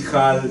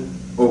political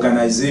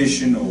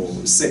organization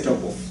or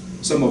setup of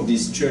some of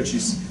these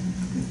churches,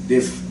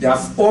 they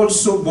have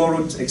also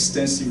borrowed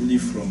extensively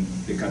from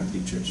the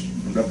Catholic Church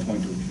from that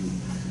point of view.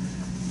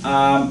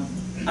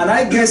 And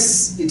I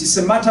guess it is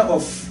a matter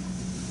of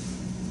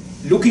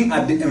looking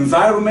at the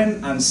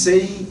environment and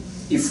saying,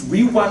 if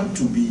we want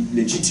to be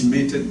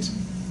legitimated,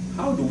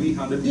 how do we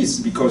handle this?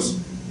 Because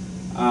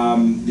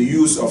the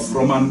use of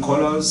Roman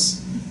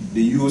colors,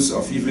 the use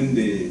of even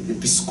the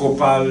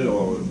episcopal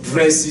or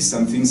dresses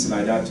and things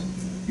like that,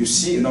 you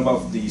see a number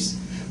of these.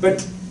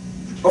 But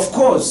of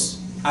course,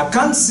 I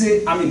can't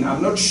say, I'm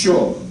not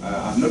sure,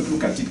 I've not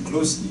looked at it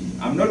closely,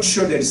 I'm not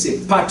sure there is a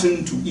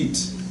pattern to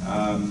it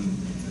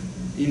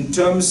in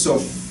terms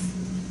of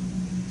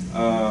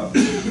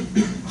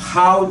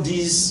how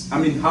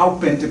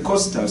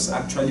Pentecostals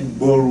actually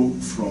borrow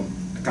from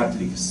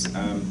Catholics.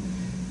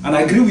 And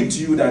I agree with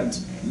you that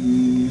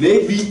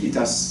maybe it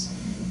has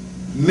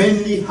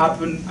mainly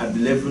happened at the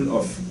level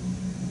of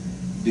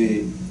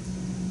the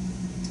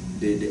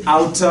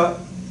outer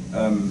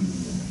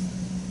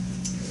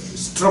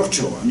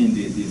structure.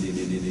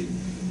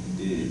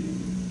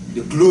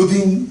 The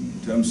clothing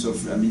in terms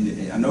of,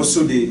 and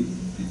also the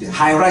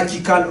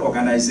hierarchical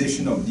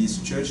organization of these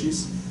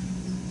churches.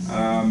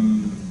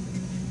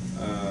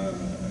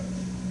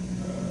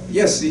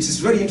 Yes, it is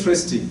very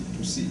interesting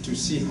to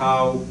see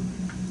how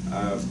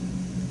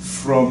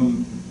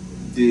from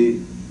the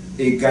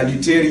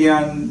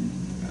egalitarian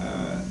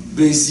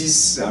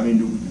basis,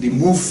 they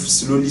move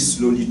slowly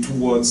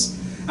towards,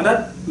 and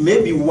that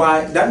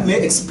may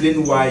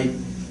explain why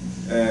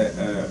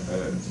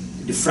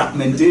the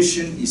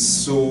fragmentation is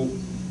so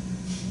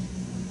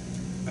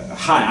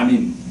high,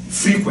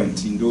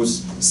 frequent in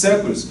those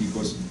circles,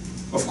 because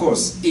of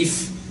course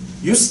if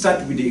you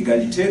start with the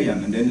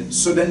egalitarian and then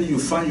suddenly you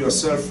find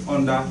yourself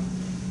under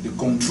the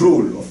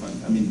control of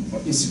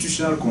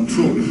institutional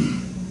control,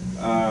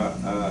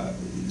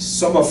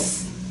 some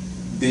of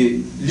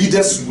the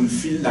leaders will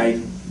feel like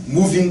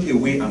moving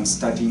away and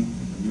starting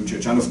a new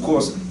church. And of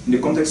course, in the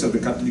context of the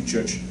Catholic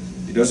Church,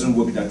 it doesn't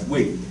work that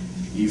way.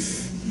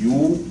 If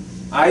you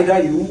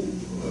either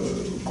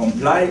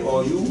comply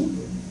or you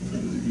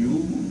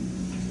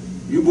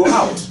go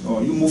out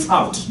or you move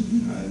out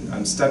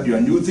and start your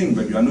new thing,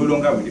 but you are no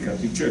longer with the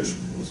Catholic Church.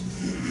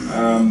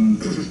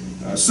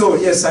 So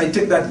yes, I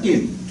take that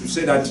in to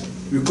say that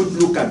we could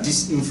look at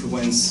this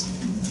influence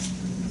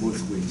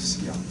both ways.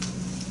 Yeah.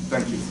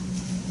 Thank you.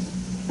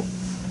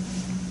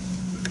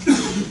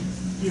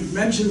 You've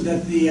mentioned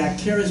that the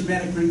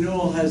Charismatic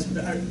Renewal has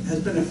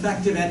been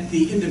effective at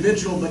the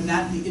individual but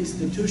not the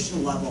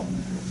institutional level.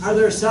 Are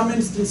there some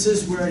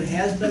instances where it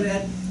has been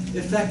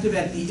effective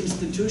at the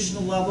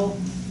institutional level,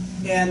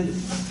 and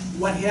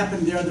what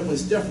happened there that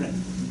was different?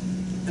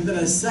 And then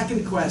a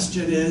second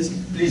question is...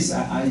 Please,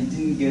 I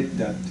didn't get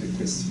that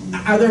question.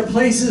 Are there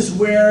places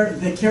where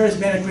the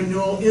Charismatic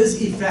Renewal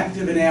is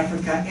effective in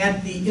Africa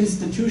at the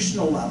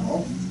institutional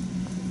level?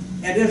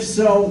 And if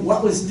so,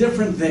 what was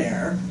different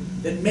there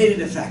that made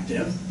it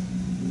effective?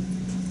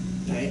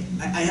 Okay,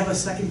 I have a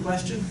second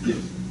question. Yes.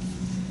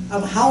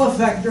 How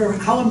effective, or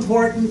how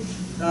important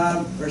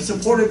or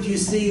supportive do you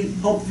see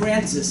Pope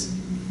Francis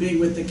being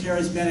with the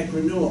Charismatic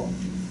Renewal?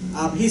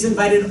 He's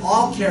invited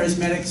all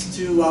charismatics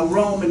to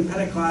Rome and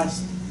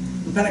Pentecost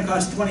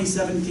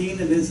 2017,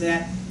 and is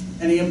that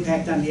any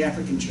impact on the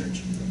African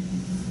Church?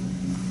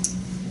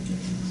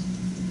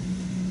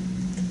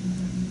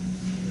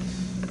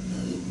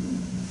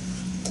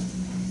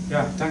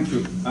 Yeah, thank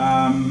you.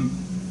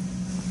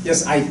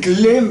 Yes, I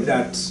claim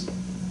that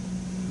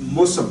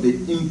most of the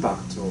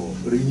impact or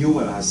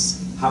renewal has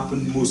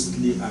happened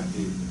mostly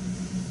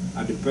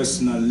at the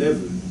personal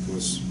level,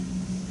 because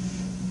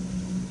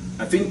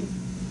I think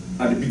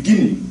at the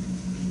beginning,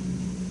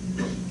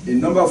 a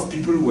number of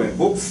people were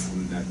hopeful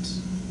that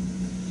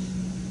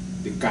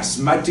the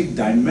charismatic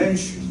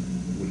dimension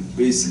will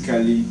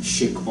basically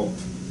shake up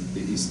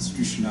the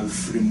institutional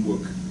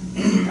framework of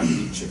the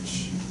Catholic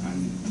Church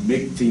and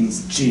make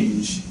things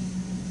change.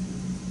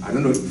 I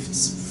don't know if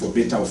it's for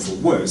better or for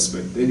worse,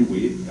 but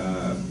anyway,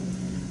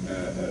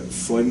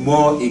 for a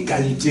more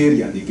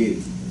egalitarian,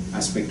 again,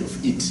 aspect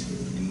of it,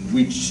 in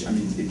which, I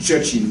mean, a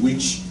church in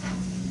which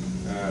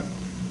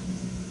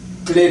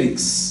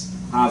clerics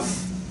have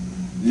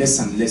less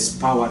and less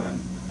power than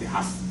they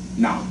have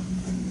now.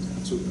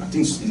 So I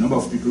think a number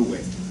of people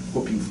were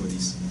hoping for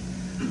this.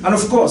 And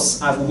of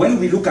course, when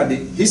we look at the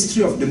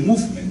history of the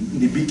movement, in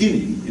the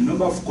beginning, a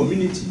number of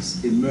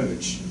communities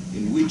emerged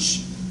in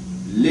which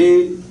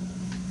lay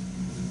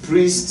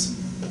priests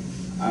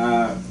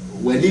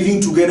were living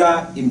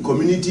together in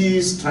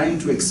communities, trying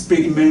to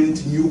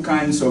experiment new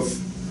kinds of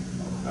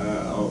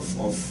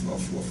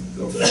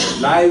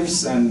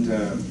lives, and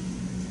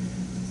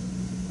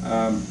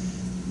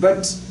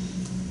but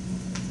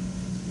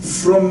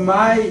from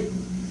my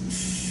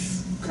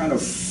kind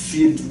of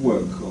field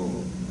work or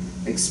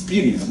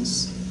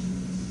experience,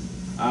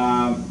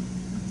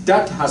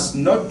 that has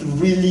not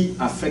really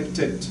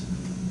affected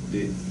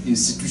the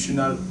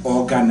institutional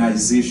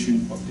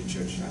organization of the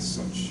church as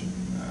such.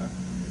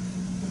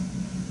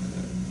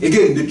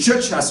 Again, the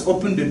church has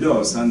opened the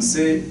doors and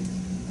said,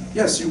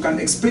 yes, you can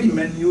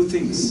experiment new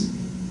things,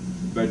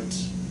 but,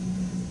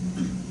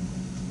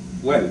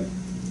 well,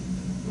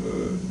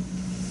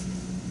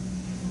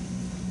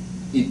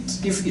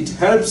 if it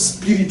helps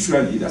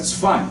spiritually, that's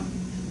fine,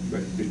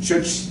 but the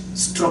church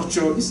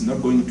structure is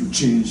not going to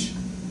change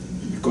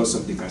because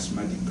of the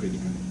charismatic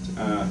predicament.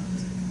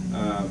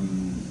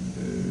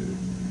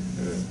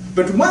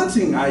 But one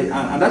thing,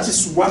 and that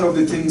is one of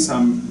the things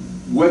I'm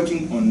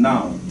working on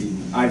now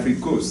in Ivory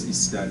Coast,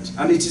 is that,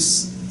 and it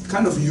is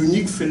kind of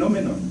unique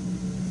phenomenon,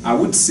 I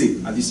would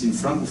say, at least in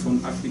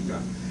Francophone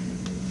Africa,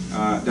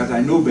 that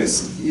I know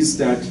best, is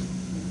that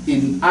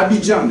in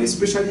Abidjan,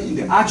 especially in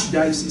the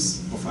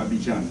Archdiocese of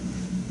Abidjan,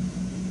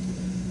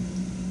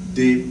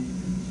 the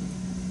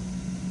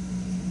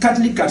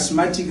Catholic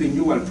Charismatic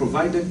Renewal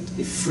provided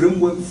a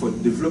framework for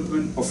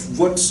development of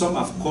what some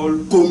have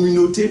called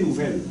communauté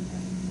nouvelle,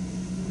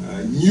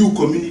 new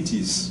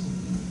communities,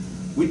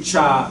 which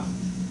are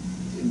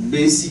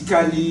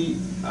basically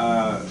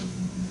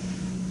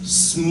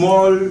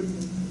small,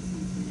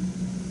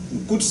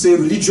 we could say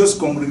religious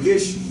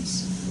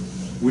congregations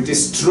with a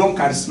strong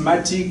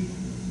charismatic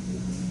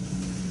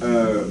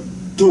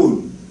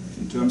tone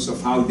in terms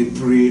of how they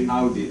pray,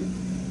 how they,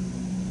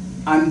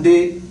 and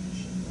they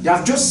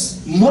have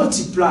just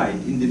multiplied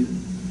in the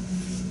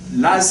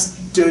last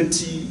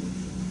 30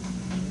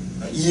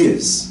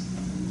 years.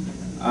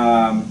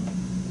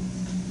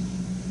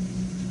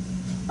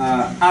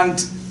 And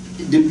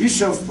the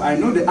bishop, I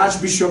know the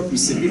Archbishop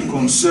is a bit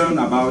concerned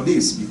about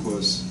this,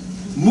 because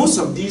most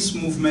of these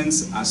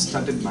movements are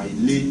started by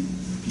lay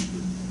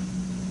people.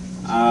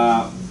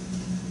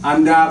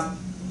 And are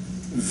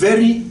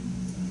very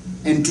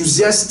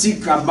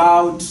enthusiastic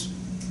about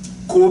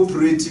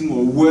cooperating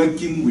or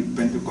working with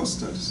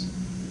Pentecostals.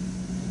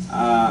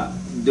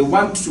 They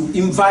want to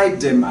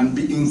invite them and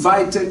be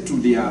invited to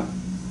their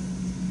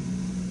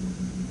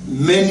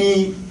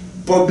many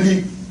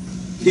public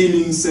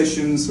healing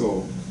sessions,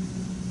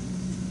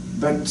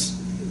 but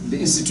the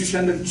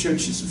institutional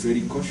church is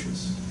very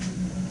cautious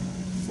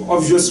for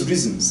obvious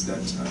reasons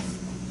that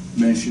I've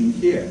mentioned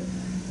here.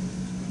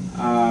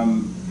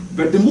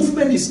 But the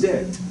movement is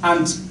there,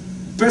 and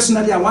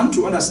personally I want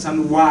to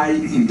understand why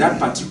in that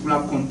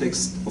particular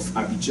context of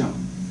Abidjan,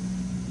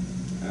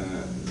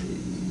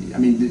 I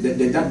mean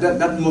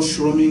that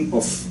mushrooming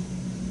of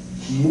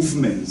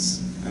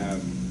movements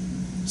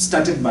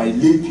started by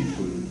lay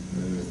people,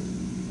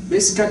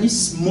 basically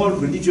small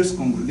religious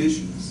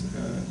congregations.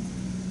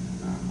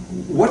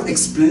 What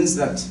explains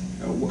that?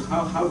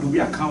 How do we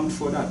account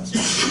for that?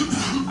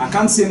 I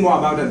can't say more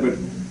about that, but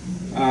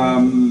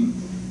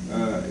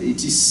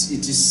it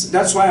is.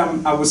 That's why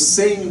I was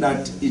saying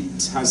that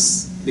it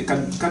has, the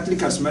Catholic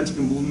charismatic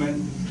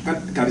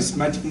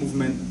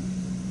movement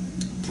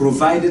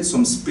provided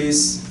some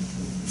space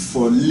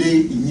for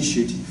lay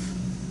initiative,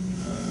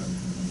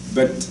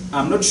 but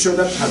I'm not sure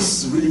that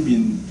has really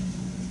been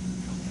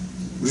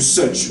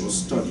researched or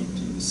studied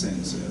in a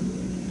sense.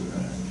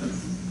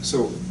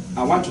 So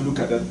I want to look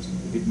at that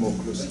a bit more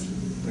closely.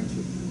 Thank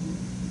you.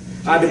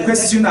 The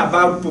question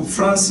about Pope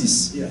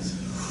Francis. Yes.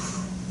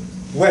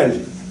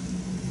 Well,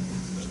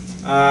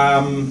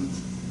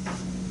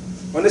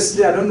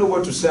 honestly, I don't know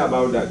what to say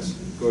about that,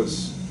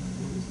 because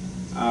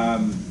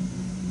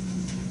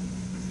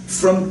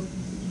from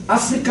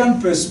African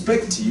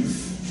perspective,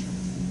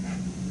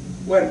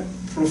 well,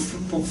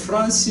 Pope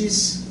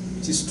Francis,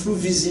 it is true,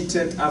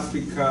 visited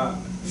Africa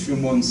a few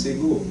months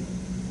ago,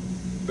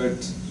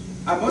 but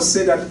I must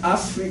say that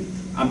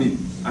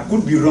I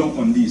could be wrong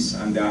on this,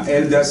 and there are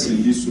elders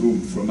in this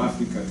room from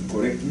Africa to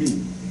correct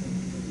me.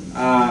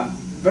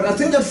 But I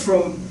think that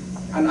from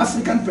an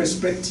African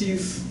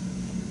perspective,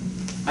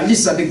 at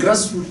least at the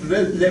grassroots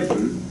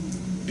level,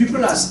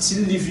 people are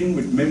still living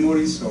with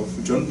memories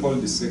of John Paul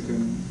II,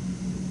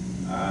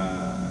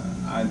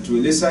 and to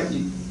a lesser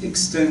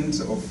extent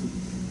of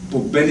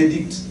Pope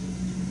Benedict.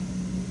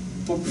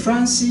 Pope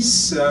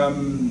Francis,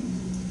 I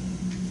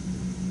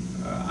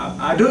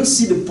don't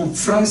see the Pope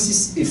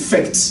Francis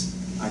effect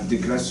at the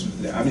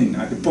grassroots level, I mean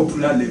at the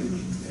popular level.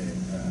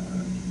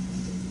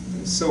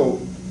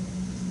 So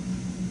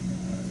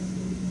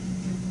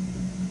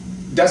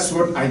that's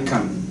what I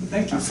can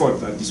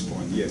afford at this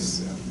point,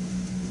 yes.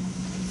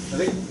 I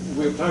think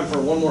we have time for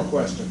one more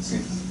question.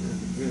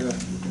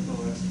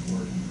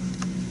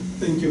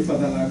 Thank you,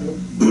 Father Lado.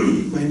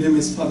 My name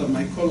is Father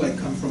Michael. I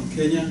come from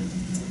Kenya,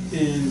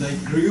 and I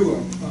grew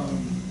up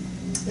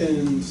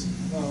and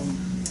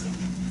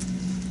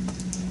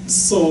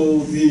saw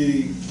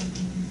the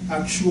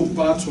actual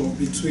battle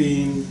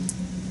between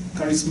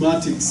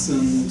charismatics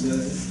and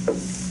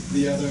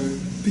the other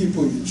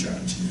people in the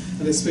church.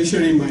 And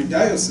especially in my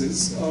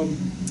diocese,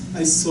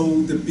 I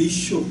saw the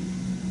bishop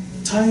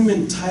time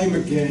and time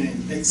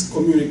again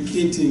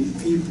excommunicating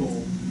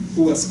people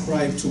who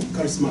ascribe to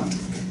charismatic.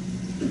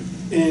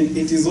 And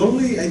it is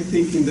only, I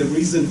think, in the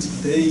recent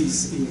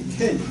days in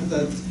Kenya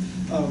that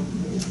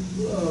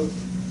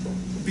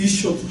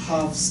bishops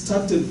have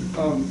started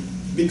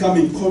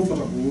becoming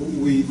comfortable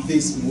with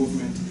this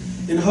movement.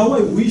 And how I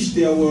wish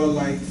there were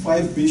like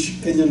 5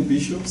 Kenyan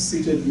bishops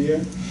seated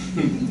here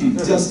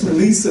just to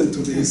listen to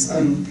this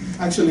and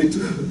actually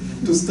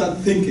to start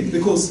thinking.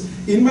 Because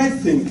in my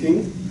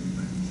thinking,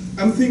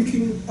 I'm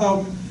thinking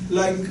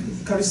like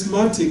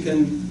charismatic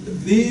and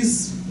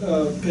this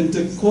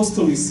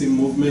Pentecostalism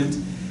movement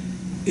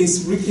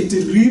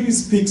it really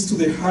speaks to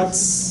the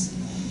hearts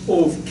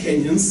of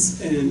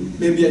Kenyans, and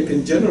maybe I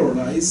can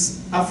generalize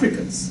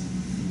Africans.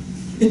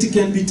 It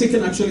can be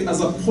taken actually as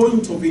a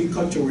point of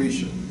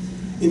inculturation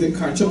in the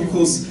culture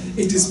because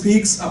it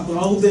speaks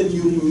about the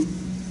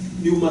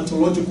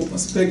pneumatological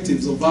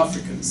perspectives of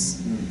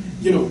Africans.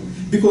 You know,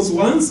 because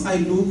once I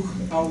look,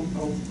 I'll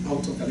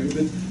talk a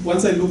little bit.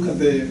 Once I look at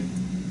the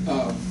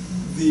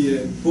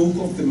book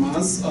of the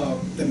Mass,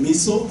 the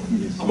Missal,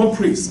 yes. I'm a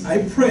priest. I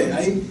pray.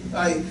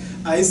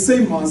 I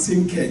say Mass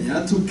in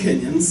Kenya to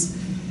Kenyans,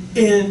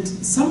 and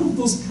some of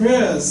those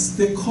prayers,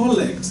 the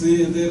collect,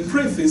 the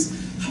preface,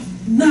 have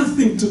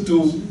nothing to do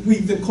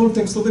with the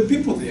context of the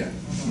people there.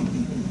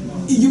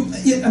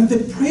 And the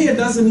prayer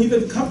doesn't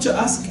even capture.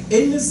 Ask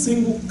any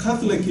single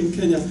Catholic in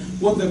Kenya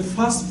what the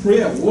first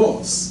prayer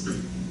was,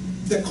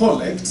 the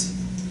collect,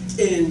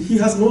 and he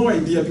has no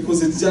idea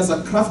because it's just a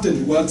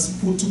crafted words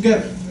put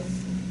together.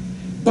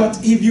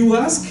 But if you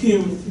ask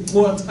him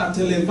what a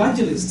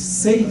televangelist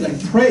said and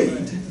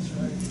prayed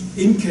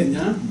in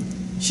Kenya,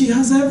 she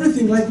has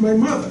everything like my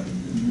mother.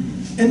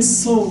 And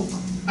so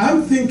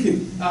I'm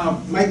thinking,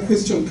 my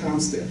question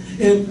comes there.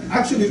 And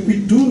actually we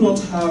do not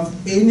have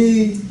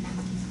any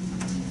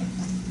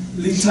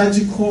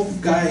liturgical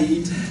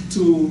guide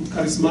to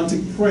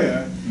charismatic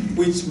prayer,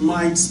 which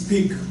might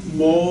speak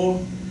more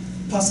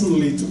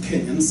personally to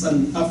Kenyans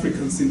and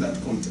Africans in that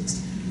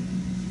context.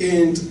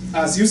 And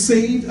as you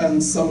said,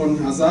 and someone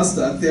has asked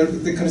that,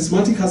 the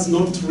charismatic has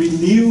not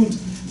renewed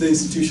the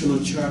institutional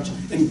church,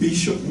 and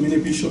many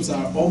bishops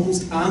are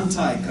almost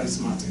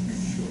anti-charismatic.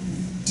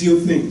 Do you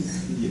think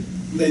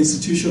the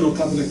institutional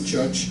Catholic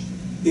Church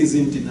is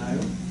in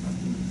denial?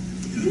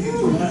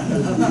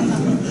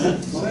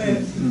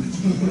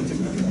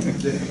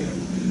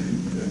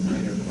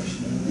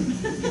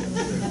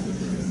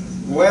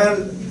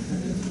 Well,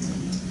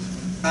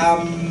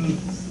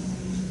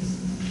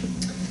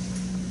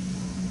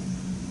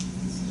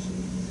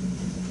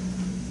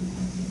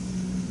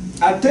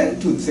 I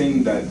tend to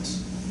think that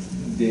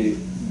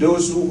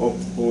those who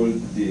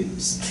uphold the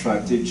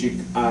strategic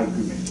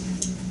argument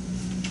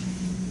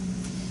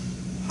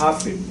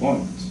have a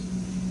point.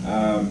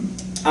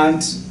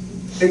 And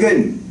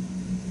again,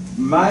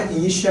 my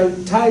initial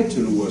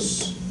title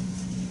was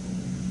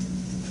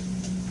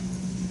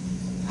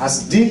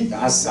has the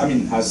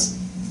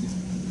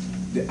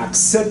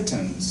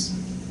acceptance,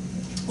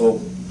 or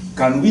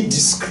can we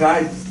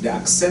describe the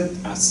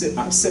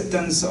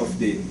acceptance of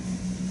the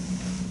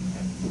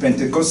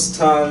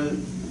Pentecostal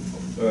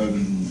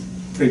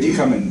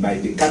predicament by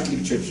the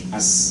Catholic Church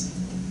as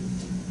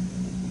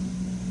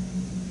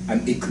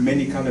an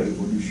ecumenical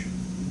revolution?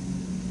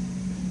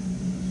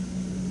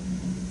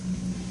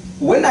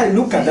 When I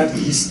look at that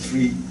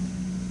history,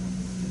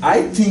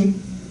 I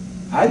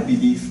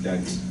believe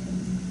that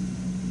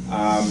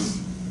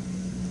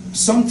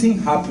something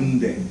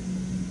happened there.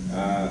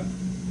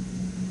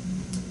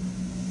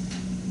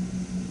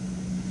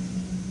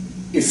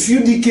 A few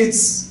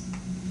decades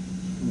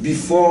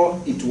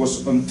before, it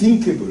was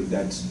unthinkable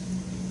that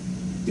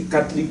the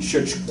Catholic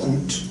Church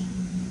could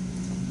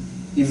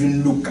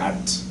even look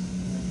at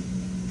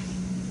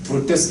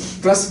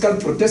classical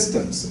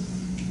Protestants,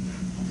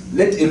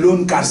 let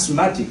alone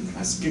charismatic,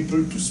 as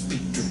people to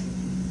speak to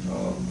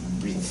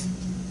with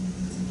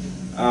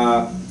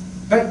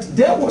But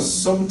there was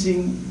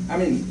something, I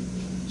mean,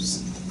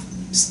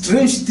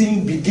 strange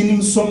thing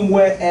beginning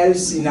somewhere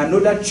else in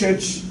another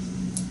church,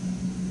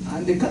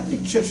 and the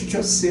Catholic Church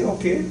just say,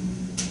 okay,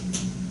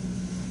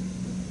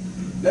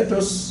 let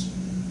us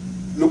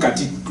look at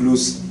it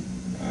closely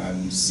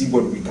and see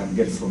what we can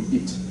get from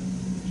it.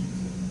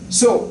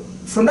 So,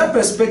 from that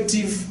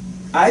perspective,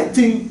 I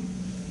think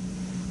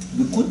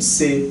we could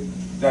say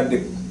that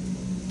the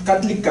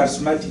Catholic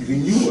Charismatic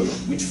Renewal,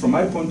 which from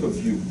my point of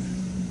view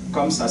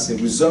comes as a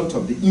result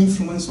of the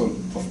influence of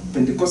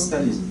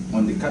Pentecostalism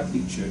on the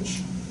Catholic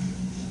Church,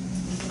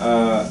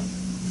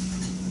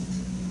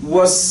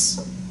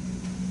 was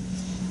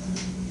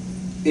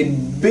a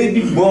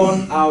baby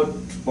born out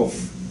of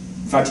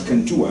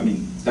Vatican II. I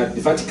mean, that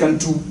the Vatican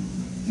II,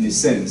 in a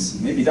sense,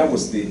 maybe that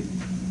was the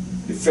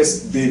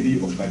first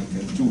baby of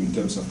Vatican II in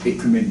terms of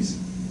ecumenism.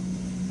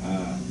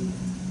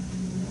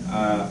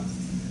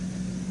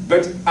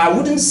 But I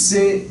wouldn't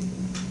say,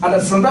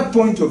 and from that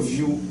point of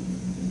view,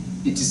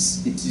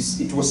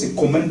 it was a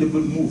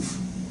commendable move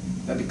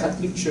that the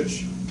Catholic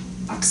Church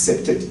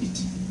accepted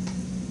it.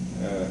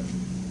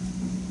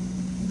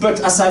 But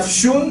as I've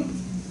shown,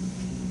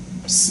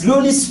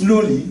 slowly,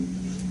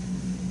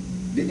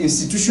 the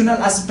institutional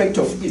aspect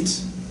of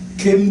it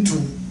came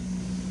to,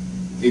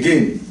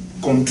 again,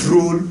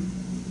 control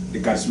the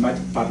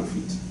charismatic part of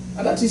it.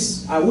 And that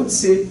is, I would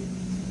say,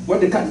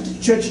 what the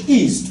Catholic Church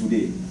is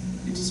today.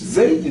 It is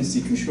very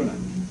institutional.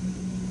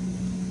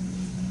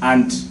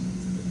 And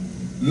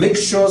make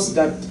sure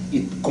that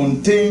it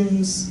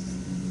contains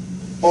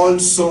all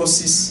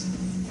sources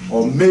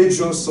or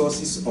major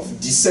sources of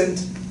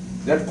dissent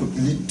that could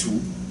lead to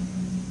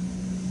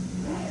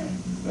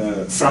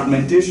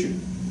fragmentation.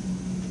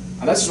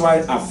 And that's why,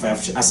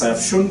 as I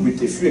have shown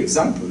with a few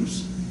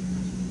examples,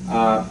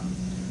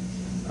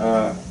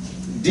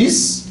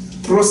 this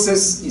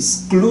process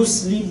is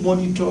closely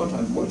monitored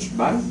and watched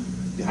by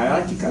the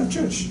hierarchical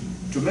church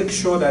to make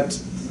sure that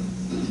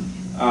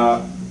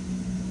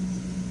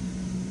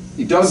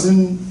it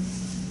doesn't,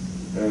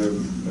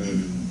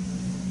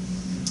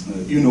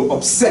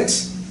 upset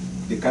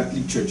the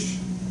Catholic Church,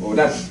 or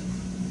that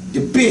the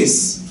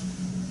base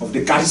of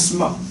the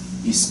charisma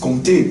is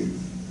contained.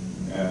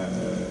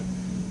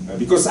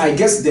 Because I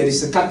guess there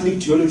is a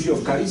Catholic theology of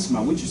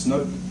charisma, which is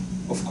not,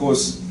 of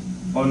course,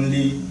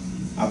 only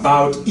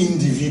about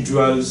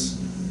individuals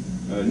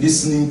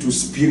listening to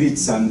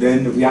spirits and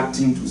then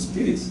reacting to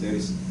spirits.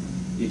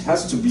 It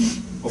has to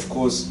be, of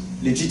course,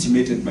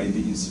 legitimated by the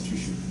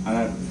institution.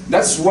 And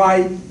that's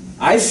why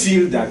I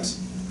feel that,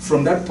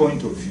 from that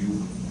point of view,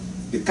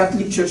 the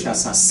Catholic Church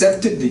has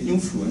accepted the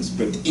influence,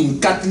 but in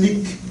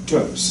Catholic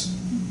terms.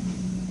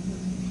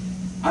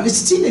 And it's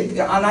still,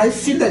 and I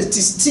feel that it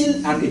is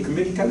still an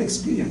ecumenical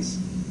experience.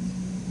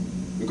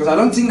 Because I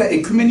don't think that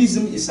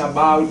ecumenism is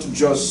about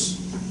just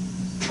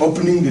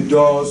opening the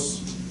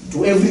doors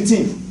to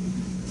everything.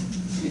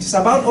 It's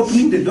about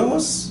opening the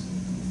doors,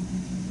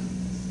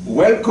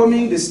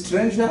 welcoming the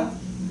stranger,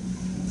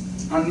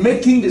 and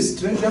making the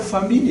stranger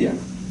familiar.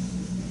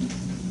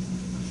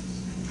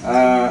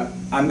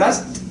 And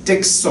that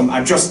takes some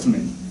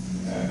adjustment.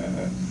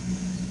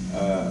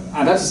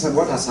 And that is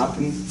what has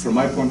happened, from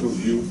my point of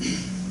view,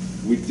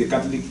 with the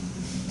Catholic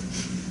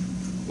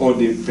or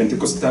the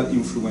Pentecostal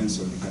influence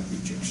of the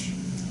Catholic Church.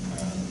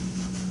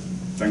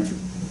 Thank you.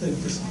 Thank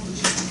you so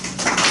much.